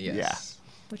white. Yes. Yeah.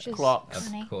 Which is Clocks.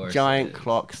 funny. Of course. Giant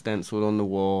clock stenciled on the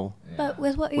wall But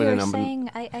with what you With a were number- saying,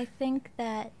 I think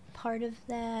that part of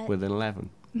that, with an 11.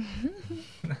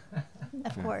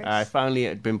 of course, If only it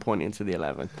had been pointing to the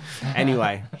 11.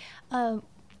 Anyway.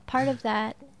 part of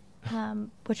that,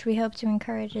 which we hope to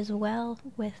encourage as well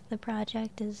with the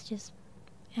project, is just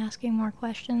asking more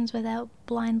questions without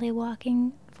blindly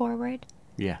walking forward,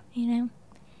 Yeah. you know?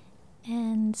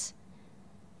 And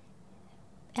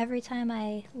every time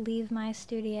I leave my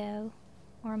studio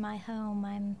or my home,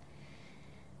 I'm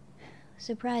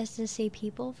surprised to see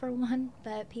people, for one,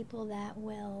 but people that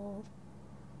will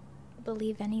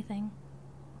believe anything,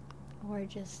 or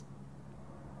just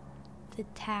the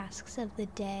tasks of the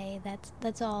day.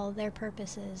 That's all their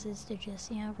purpose is to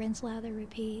just, you know, rinse, lather,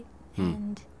 repeat,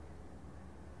 and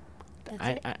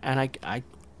that's it.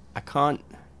 I can't,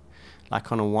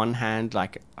 like, on the one hand,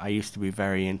 like, I used to be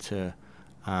very into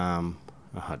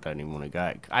I don't even want to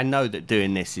go. I know that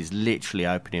doing this is literally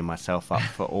opening myself up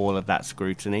for all of that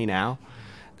scrutiny now.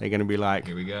 They're going to be like,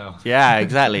 here we go. Yeah,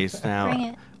 exactly. It's now, Bring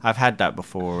it. I've had that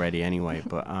before already anyway,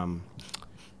 but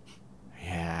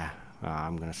yeah,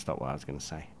 I'm going to stop what I was going to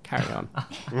say. Carry on.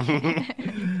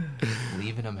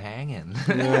 Leaving them hanging.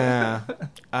 Yeah.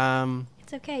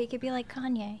 It's okay. You could be like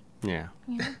Kanye. Yeah.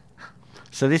 You know?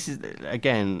 So this is,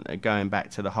 again, going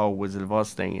back to the whole Wizard of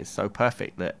Oz thing, is so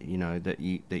perfect that, you know, that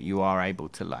you are able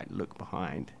to, like, look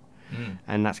behind.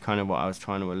 And that's kind of what I was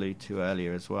trying to allude to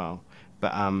earlier as well.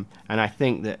 But and I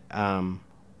think that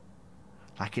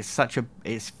like,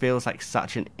 it feels like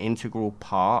such an integral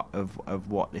part of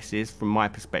what this is from my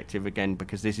perspective, again,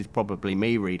 because this is probably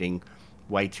me reading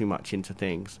way too much into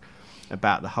things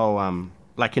about the whole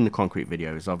like in the concrete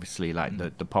videos, obviously, like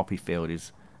the poppy field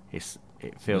is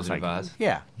it feels Wizard like of Oz?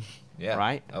 yeah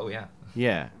Right? Oh, yeah.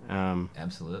 Yeah.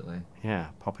 Absolutely. Yeah,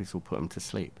 poppies will put them to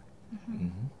sleep.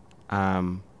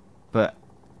 Mm-hmm. But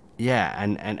yeah,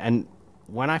 and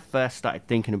when I first started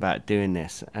thinking about doing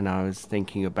this, and I was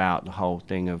thinking about the whole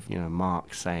thing of, you know,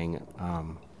 Marx saying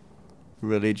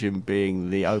religion being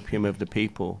the opium of the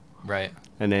people, Right.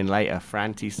 and then later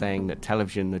Franti saying that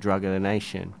television the drug of the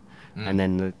nation, and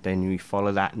then we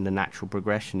follow that, and the natural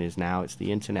progression is now it's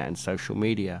the internet and social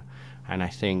media. And I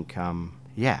think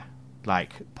yeah,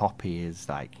 like, poppy is,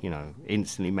 like, you know,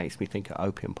 instantly makes me think of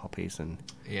opium poppies, and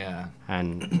Yeah.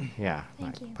 yeah, Thank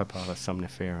like you. Papaver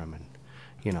somniferum, and,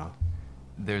 you know.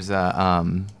 There's a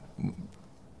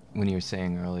when you were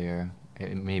saying earlier,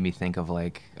 it made me think of,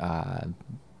 like,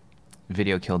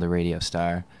 video killed a radio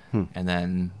star, and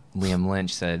then Liam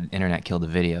Lynch said internet killed a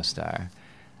video star,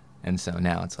 and so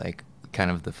now it's like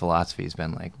kind of the philosophy has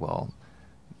been like, well,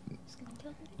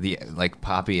 like,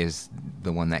 Poppy is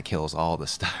the one that kills all the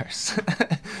stars.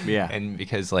 Yeah. And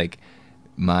because, like,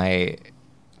 my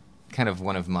kind of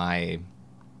one of my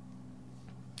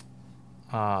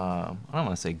I don't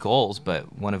want to say goals,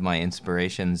 but one of my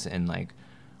inspirations in, like,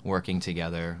 working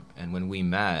together, and when we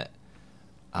met,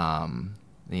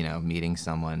 you know, meeting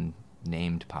someone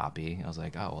named Poppy, I was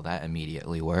like, oh, well, that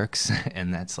immediately works.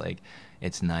 And that's, like,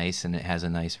 it's nice, and it has a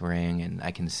nice ring, and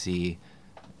I can see,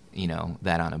 you know,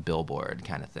 that on a billboard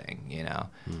kind of thing, you know.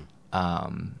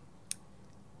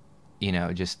 You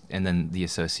know, just, and then the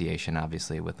association,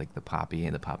 obviously, with, like, the poppy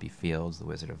and the poppy fields, the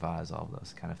Wizard of Oz, all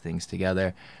those kind of things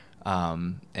together.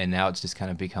 And now it's just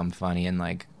kind of become funny, and,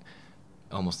 like,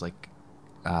 almost like,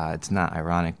 it's not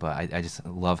ironic, but I just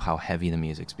love how heavy the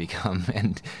music's become,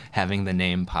 and having the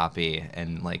name Poppy,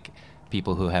 and, like,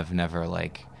 people who have never,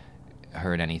 like,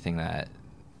 heard anything that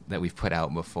we've put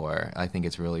out before. I think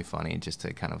it's really funny just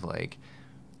to kind of, like,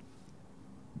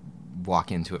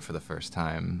 walk into it for the first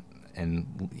time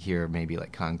and hear maybe,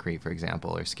 like, Concrete, for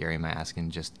example, or Scary Mask, and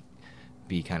just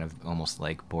be kind of almost,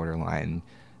 like, borderline,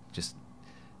 just,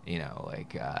 you know,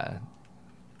 like,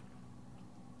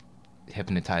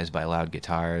 hypnotized by loud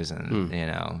guitars, and you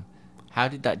know. How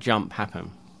did that jump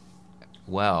happen?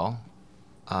 Well,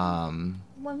 When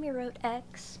we wrote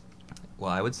X,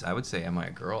 well, I would say Am I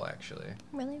a Girl, actually.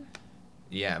 really?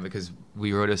 Yeah, because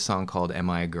we wrote a song called Am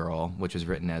I a Girl, which was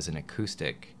written as an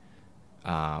acoustic,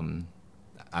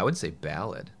 I would say,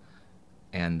 ballad.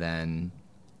 And then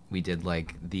we did,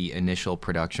 like, the initial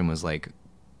production was, like,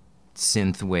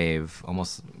 synth wave,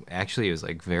 almost, actually it was,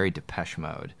 like, very Depeche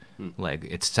Mode. Like,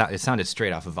 it sounded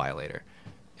straight off of Violator.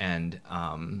 And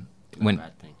when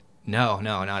Bad thing. No,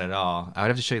 not at all. I would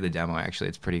have to show you the demo, actually.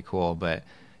 It's pretty cool. But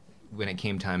when it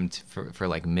came time for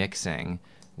like, mixing,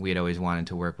 we had always wanted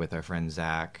to work with our friend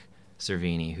Zach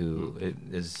Cervini, who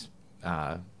is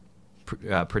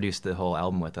produced the whole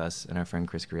album with us, and our friend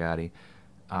Chris Griotti.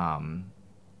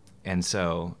 And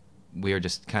so we were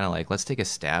just kind of like, let's take a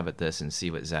stab at this and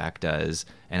see what Zach does.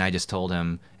 And I just told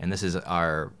him, and this is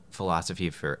our philosophy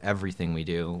for everything we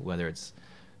do, whether it's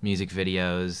music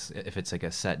videos, if it's like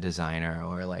a set designer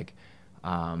or like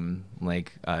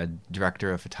a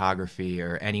director of photography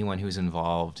or anyone who's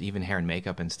involved, even hair and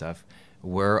makeup and stuff,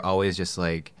 we're always just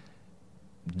like,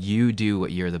 you do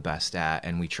what you're the best at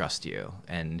and we trust you.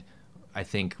 And I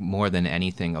think more than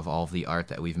anything of all of the art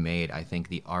that we've made, I think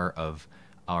the art of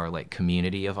our like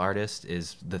community of artists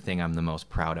is the thing I'm the most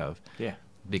proud of. Yeah.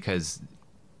 Because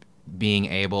being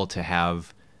able to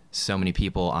have so many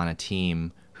people on a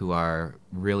team who are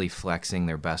really flexing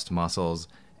their best muscles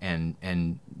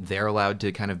and they're allowed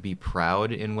to kind of be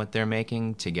proud in what they're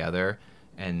making together.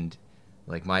 And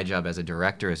like my job as a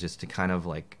director is just to kind of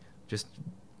like just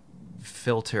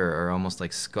filter or almost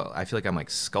like I feel like I'm like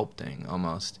sculpting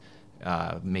almost,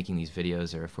 making these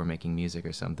videos or if we're making music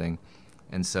or something.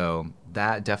 And so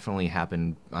that definitely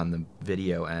happened on the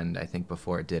video end, I think,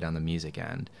 before it did on the music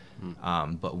end.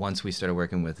 But once we started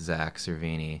working with Zach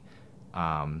Cervini,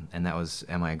 and that was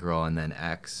Am I a Girl and then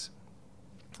X,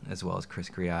 as well as Chris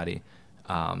Criotti,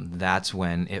 that's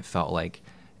when it felt like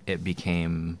it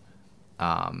became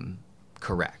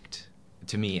correct,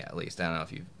 to me at least. I don't know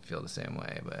if you feel the same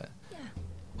way, but... Yeah,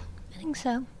 I think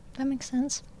so. That makes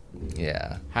sense.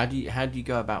 Yeah. How do you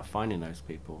go about finding those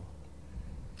people?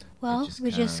 Well, we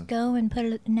just go and put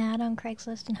an ad on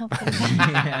Craigslist and hope for the best.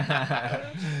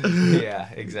 Yeah,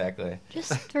 exactly.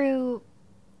 Just through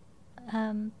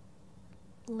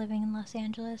living in Los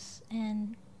Angeles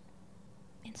and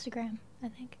Instagram, I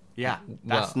think. Yeah,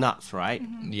 that's nuts, right?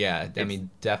 Mm-hmm. Yeah, I mean,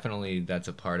 definitely that's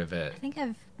a part of it. I think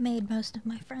I've made most of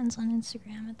my friends on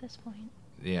Instagram at this point.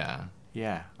 Yeah.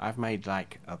 Yeah, I've made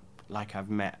I've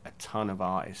met a ton of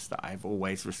artists that I've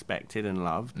always respected and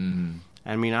loved. Mm-hmm.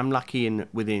 I mean, I'm lucky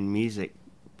within music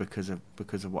because of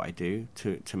what I do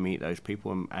to meet those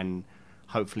people and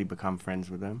hopefully become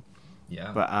friends with them.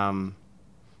 Yeah. But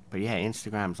yeah,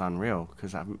 Instagram's unreal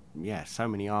because so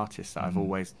many artists that I've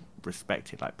always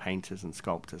respected, like painters and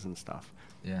sculptors and stuff.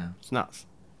 Yeah. It's nuts.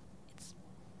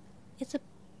 It's a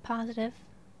positive.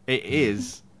 It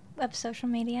is. Of social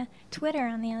media. Twitter,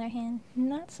 on the other hand,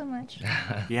 not so much.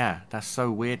 Yeah, that's so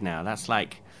weird now. That's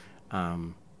like,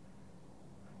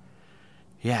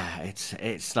 yeah,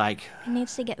 it's like... It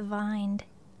needs to get vined,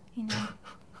 you know.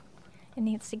 It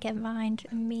needs to get vined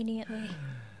immediately.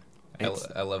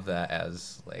 I love that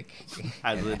as like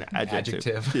as an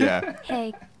adjective. Yeah.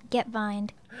 Hey, get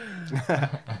vined.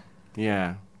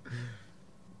 Yeah.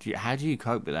 How do you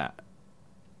cope with that?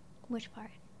 Which part?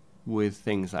 With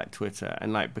things like Twitter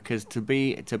and like, because to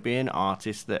be an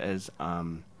artist that is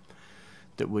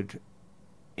that would,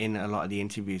 in a lot of the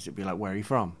interviews, it'd be like, where are you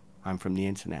from? I'm from the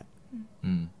internet.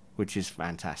 Which is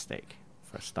fantastic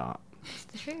for a start. It's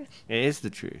the truth. It is the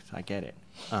truth. I get it.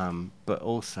 But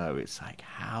also it's like,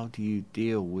 how do you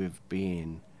deal with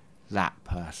being that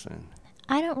person?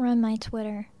 I don't run my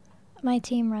Twitter. My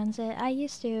team runs it. I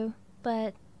used to,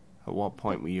 but... At what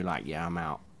point were you like, yeah, I'm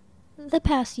out? The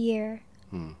past year.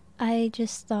 I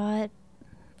just thought,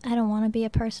 I don't want to be a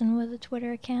person with a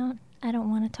Twitter account. I don't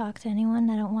want to talk to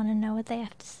anyone. I don't want to know what they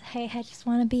have to say. I just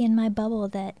want to be in my bubble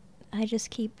that I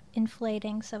just keep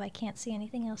inflating so I can't see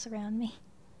anything else around me.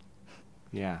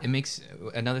 Yeah. It makes...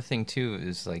 Another thing, too,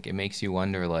 is, like, it makes you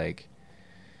wonder, like...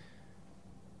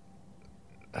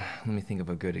 let me think of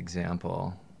a good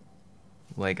example.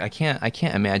 Like, I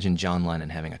can't imagine John Lennon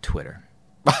having a Twitter.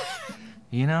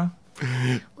 You know?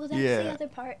 Well, that's the other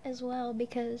part as well,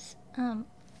 because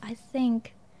I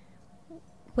think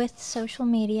with social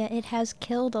media, it has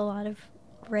killed a lot of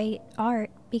great art,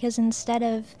 because instead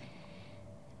of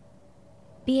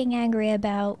being angry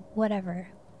about whatever,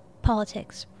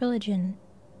 politics, religion,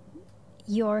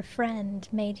 your friend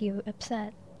made you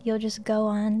upset, you'll just go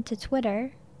on to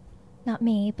Twitter. Not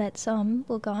me, but some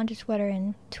will go on to Twitter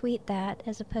and tweet that,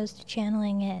 as opposed to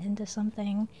channeling it into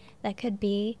something that could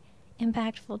be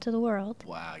impactful to the world.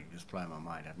 Wow, you just blow my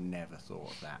mind. I've never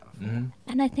thought of that before.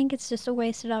 And I think it's just a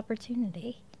wasted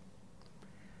opportunity.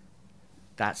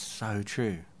 That's so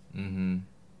true.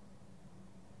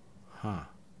 Huh.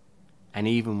 And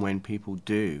even when people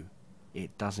do,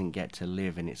 it doesn't get to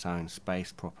live in its own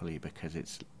space properly, because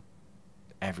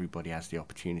everybody has the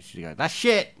opportunity to go, that's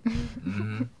shit!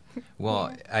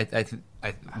 Well,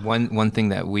 one thing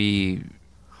that we...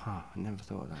 I never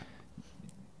thought of that.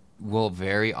 Will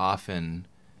very often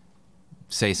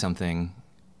say something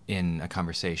in a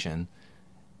conversation,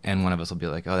 and one of us will be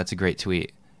like, oh, that's a great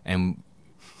tweet. And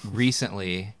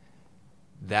recently,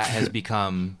 that has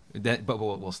become... that, but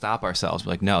we'll stop ourselves.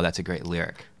 We're like, no, that's a great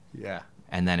lyric. Yeah.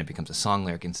 And then it becomes a song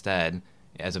lyric instead,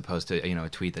 as opposed to, a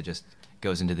tweet that just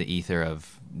goes into the ether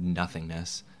of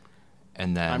nothingness,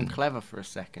 and then I'm clever for a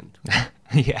second.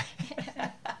 yeah.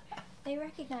 They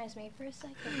recognized me for a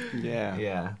second.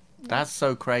 Yeah. That's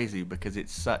so crazy because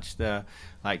it's such the,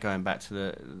 like, going back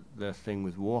to the thing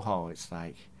with Warhol, it's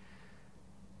like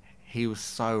he was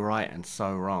so right and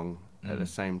so wrong at the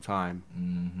same time.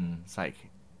 Mm-hmm. It's like,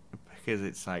 because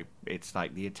it's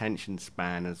like the attention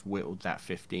span has whittled that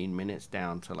 15 minutes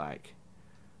down to like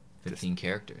 15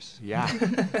 characters. Yeah.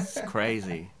 It's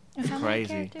crazy. And It's how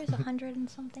crazy. many characters? 100 and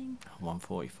something?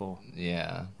 144,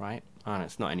 Yeah. right? Oh, no,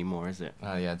 it's not anymore, is it?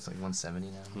 Oh yeah, it's like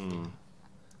 170 now.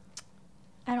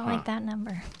 I don't Huh. like that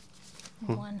number.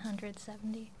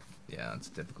 170. Yeah, it's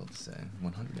difficult to say.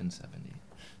 170.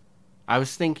 I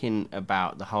was thinking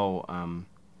about the whole,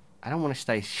 I don't want to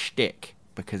say shtick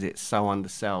because it so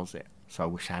undersells it. So I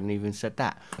wish I hadn't even said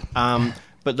that.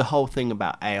 But the whole thing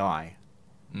about AI,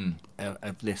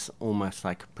 of this almost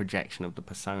like a projection of the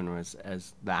persona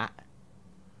as that.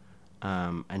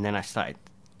 And then I started,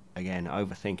 again,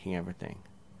 overthinking everything,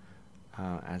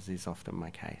 as is often my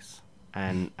case.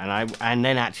 And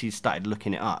then actually started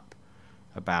looking it up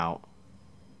about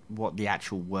what the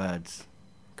actual words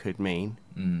could mean,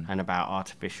 and about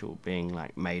artificial being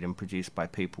like made and produced by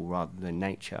people rather than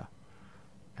nature,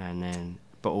 and then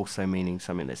but also meaning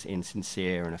something that's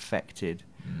insincere and affected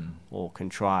or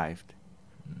contrived,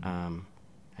 and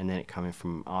then it coming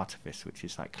from artifice, which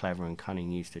is like clever and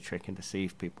cunning, used to trick and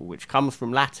deceive people, which comes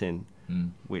from Latin,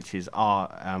 which is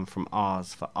from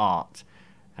ars for art,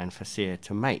 and facere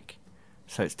to make.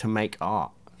 So it's to make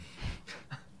art.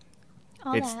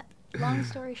 All that. Long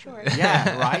story short.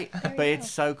 Yeah, right? There But you it's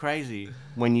go. so crazy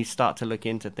when you start to look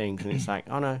into things and it's like,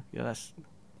 oh no, yeah,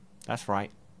 that's right.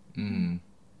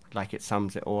 Like it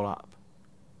sums it all up.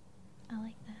 I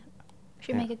like that.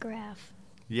 Should Yeah. make a graph.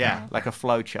 Yeah, like a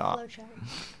flow chart. Flowchart.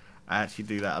 I actually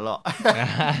do that a lot,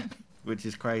 which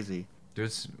is crazy.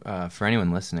 There's for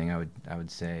anyone listening, I would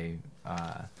say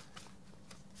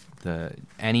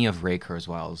any of Ray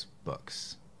Kurzweil's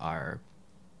books are.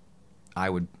 I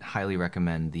would highly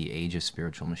recommend The Age of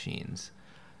Spiritual Machines.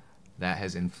 That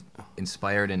has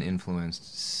inspired and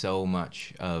influenced so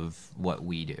much of what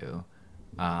we do.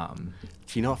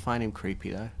 Do you not find him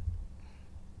creepy though?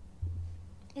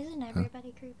 Isn't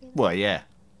everybody creepy? though? Well, yeah.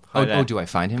 Oh, do I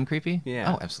find him creepy?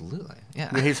 Yeah. Oh, absolutely.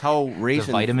 Yeah. His whole reason.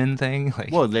 The vitamin thing. Like,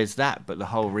 Well, there's that, but the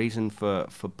whole reason for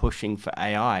pushing for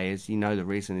AI is, the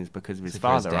reason is because of his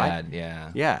father, for his dad, right?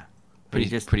 Yeah. Yeah. But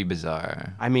he Pretty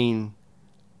bizarre. I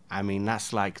mean,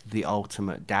 that's like the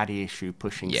ultimate daddy issue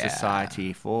pushing Yeah.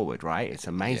 society forward, right? It's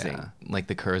amazing. Yeah. Like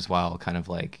the Kurzweil kind of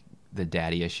like the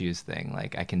daddy issues thing.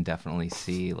 Like I can definitely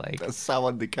see like. That's so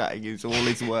undercutting all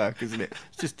his work, isn't it?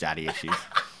 It's just daddy issues.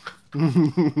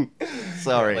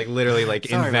 Sorry. Like literally like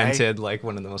Sorry, invented like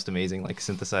one of the most amazing like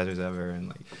synthesizers ever, and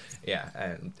like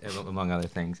and among other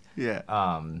things. Yeah.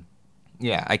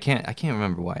 Yeah, I can't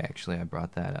remember why actually I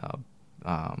brought that up.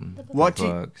 What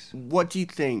books. do you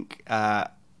think?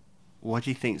 What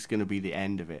do you think's going to be the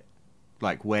end of it?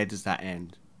 Like, where does that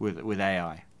end with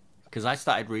AI? Because I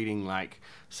started reading like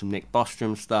some Nick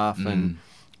Bostrom stuff, and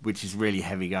which is really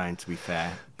heavy going, to be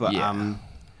fair. But Yeah.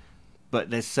 but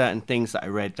there's certain things that I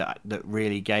read that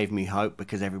really gave me hope,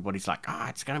 because everybody's like,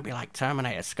 it's going to be like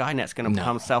Terminator, Skynet's going to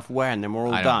become self-aware, and then we're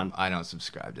all done. I don't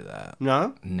subscribe to that.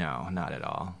 No? No, not at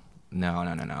all.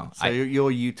 No. So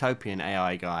you're a utopian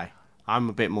AI guy. I'm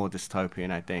a bit more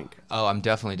dystopian, I think. Oh, I'm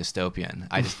definitely dystopian.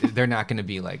 They're not going to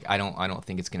be like, I don't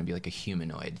think it's going to be like a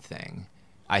humanoid thing.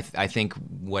 I think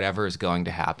whatever is going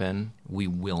to happen, we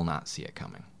will not see it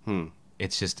coming.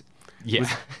 It's just, yeah.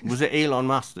 Was it Elon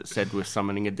Musk that said we're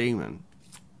summoning a demon?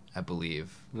 I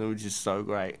believe. Which is so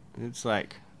great. It's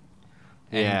like,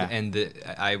 And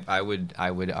I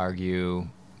would argue.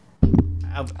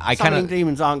 Summoning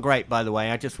demons aren't great, by the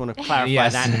way. I just want to clarify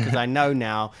Yes. that, because I know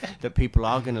now that people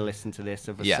are going to listen to this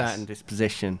of a Yes. certain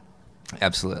disposition.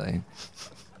 Absolutely.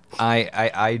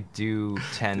 I do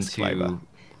tend Disclaimer. to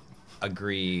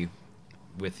agree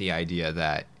with the idea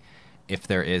that if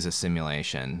there is a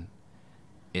simulation,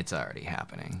 it's already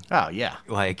happening. Oh, yeah.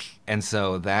 Like, and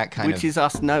so that kind Which of is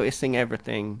us noticing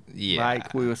everything, Yeah.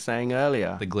 like we were saying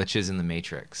earlier. the glitches in the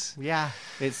Matrix. Yeah,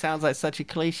 it sounds like such a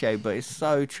cliche, but it's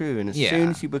so true. And as Yeah. soon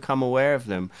as you become aware of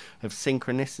them, of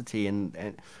synchronicity, and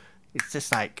it's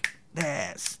just like,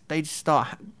 they just start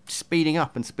speeding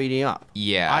up and speeding up.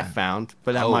 Yeah. I found,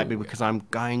 but that Oh, might be because I'm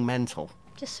going mental.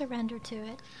 Just surrender to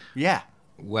it. Yeah.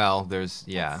 Well, there's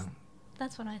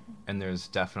That's what I think. and there's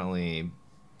definitely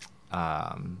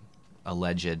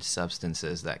alleged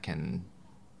substances that can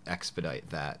expedite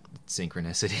that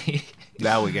synchronicity.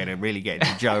 Now we're going to really get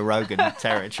into Joe Rogan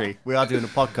territory. We are doing a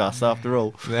podcast after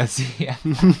all. That's yeah.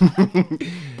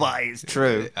 But it's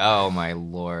true. Oh my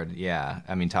Lord, yeah.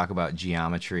 I mean, talk about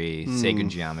geometry, sacred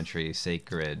geometry,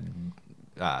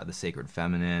 the sacred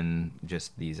feminine,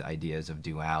 just these ideas of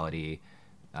duality.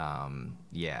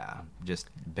 Yeah, just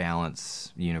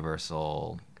balance,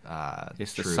 universal.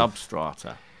 It's truth. the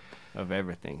substrata of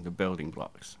everything, the building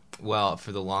blocks. Well,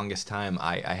 for the longest time,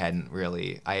 I hadn't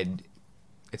really.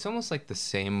 It's almost like the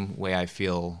same way I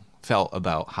felt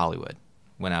about Hollywood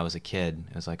when I was a kid.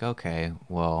 It was like, okay,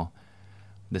 well,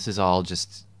 this is all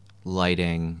just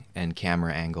lighting and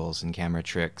camera angles and camera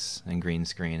tricks and green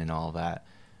screen and all that.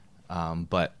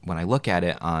 But when I look at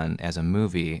it as a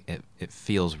movie, it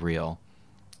feels real.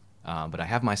 But I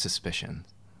have my suspicions.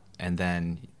 And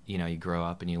then, you know, you grow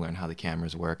up and you learn how the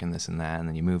cameras work and this and that, and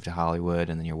then you move to Hollywood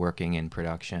and then you're working in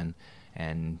production,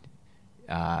 and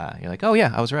you're like, oh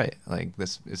yeah, I was right. Like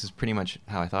this is pretty much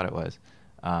how I thought it was.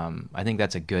 I think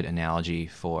that's a good analogy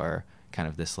for kind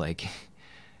of this like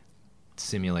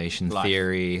simulation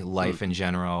theory, life in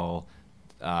general,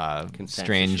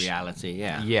 strange reality,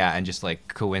 yeah, and just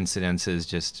like coincidences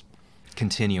just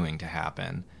continuing to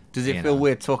happen. Does it feel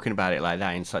weird talking about it like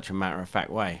that in such a matter-of-fact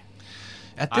way?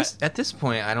 At this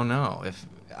point, I don't know if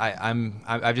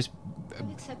I've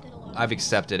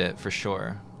accepted it for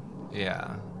sure.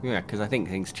 Yeah. Yeah, because I think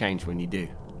things change when you do.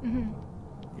 Mm-hmm.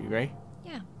 You agree?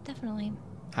 Yeah, definitely.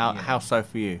 How so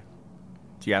for you?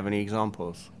 Do you have any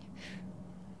examples?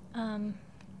 Probably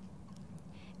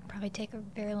take a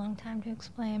very long time to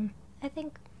explain. I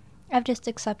think I've just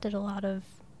accepted a lot of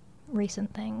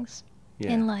recent things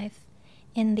in life,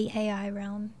 in the AI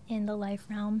realm, in the life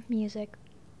realm, music,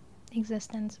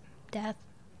 existence, death.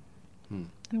 I'm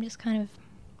just kind of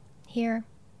here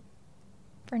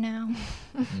for now.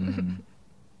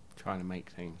 Trying to make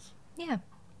things. Yeah.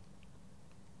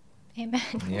 Amen.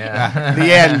 Yeah.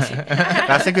 The end.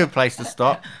 That's a good place to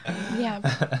stop.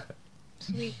 Yeah.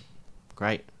 Sweet.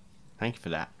 Great. Thank you for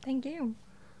that. Thank you.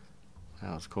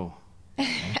 That was cool.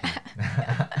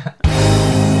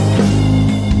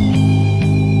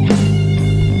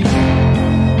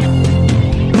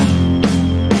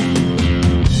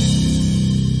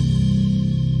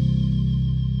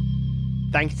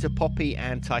 Thank you to Poppy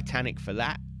and Titanic for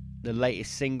that. The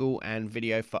latest single and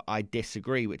video for I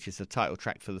Disagree, which is the title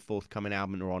track for the forthcoming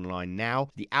album, are online now.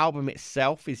 The album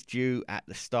itself is due at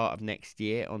the start of next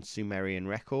year on Sumerian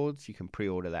Records. You can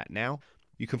pre-order that now.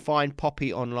 You can find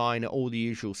Poppy online at all the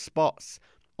usual spots.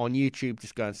 On YouTube,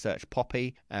 just go and search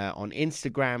Poppy. On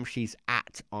Instagram, she's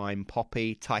at I'm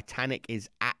Poppy. Titanic is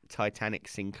at Titanic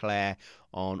Sinclair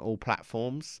on all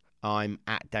platforms. I'm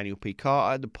at Daniel P.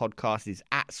 Carter. The podcast is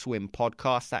at Swim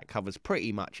Podcast. That covers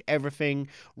pretty much everything.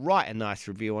 Write a nice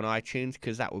review on iTunes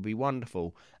because that would be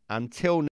wonderful. Until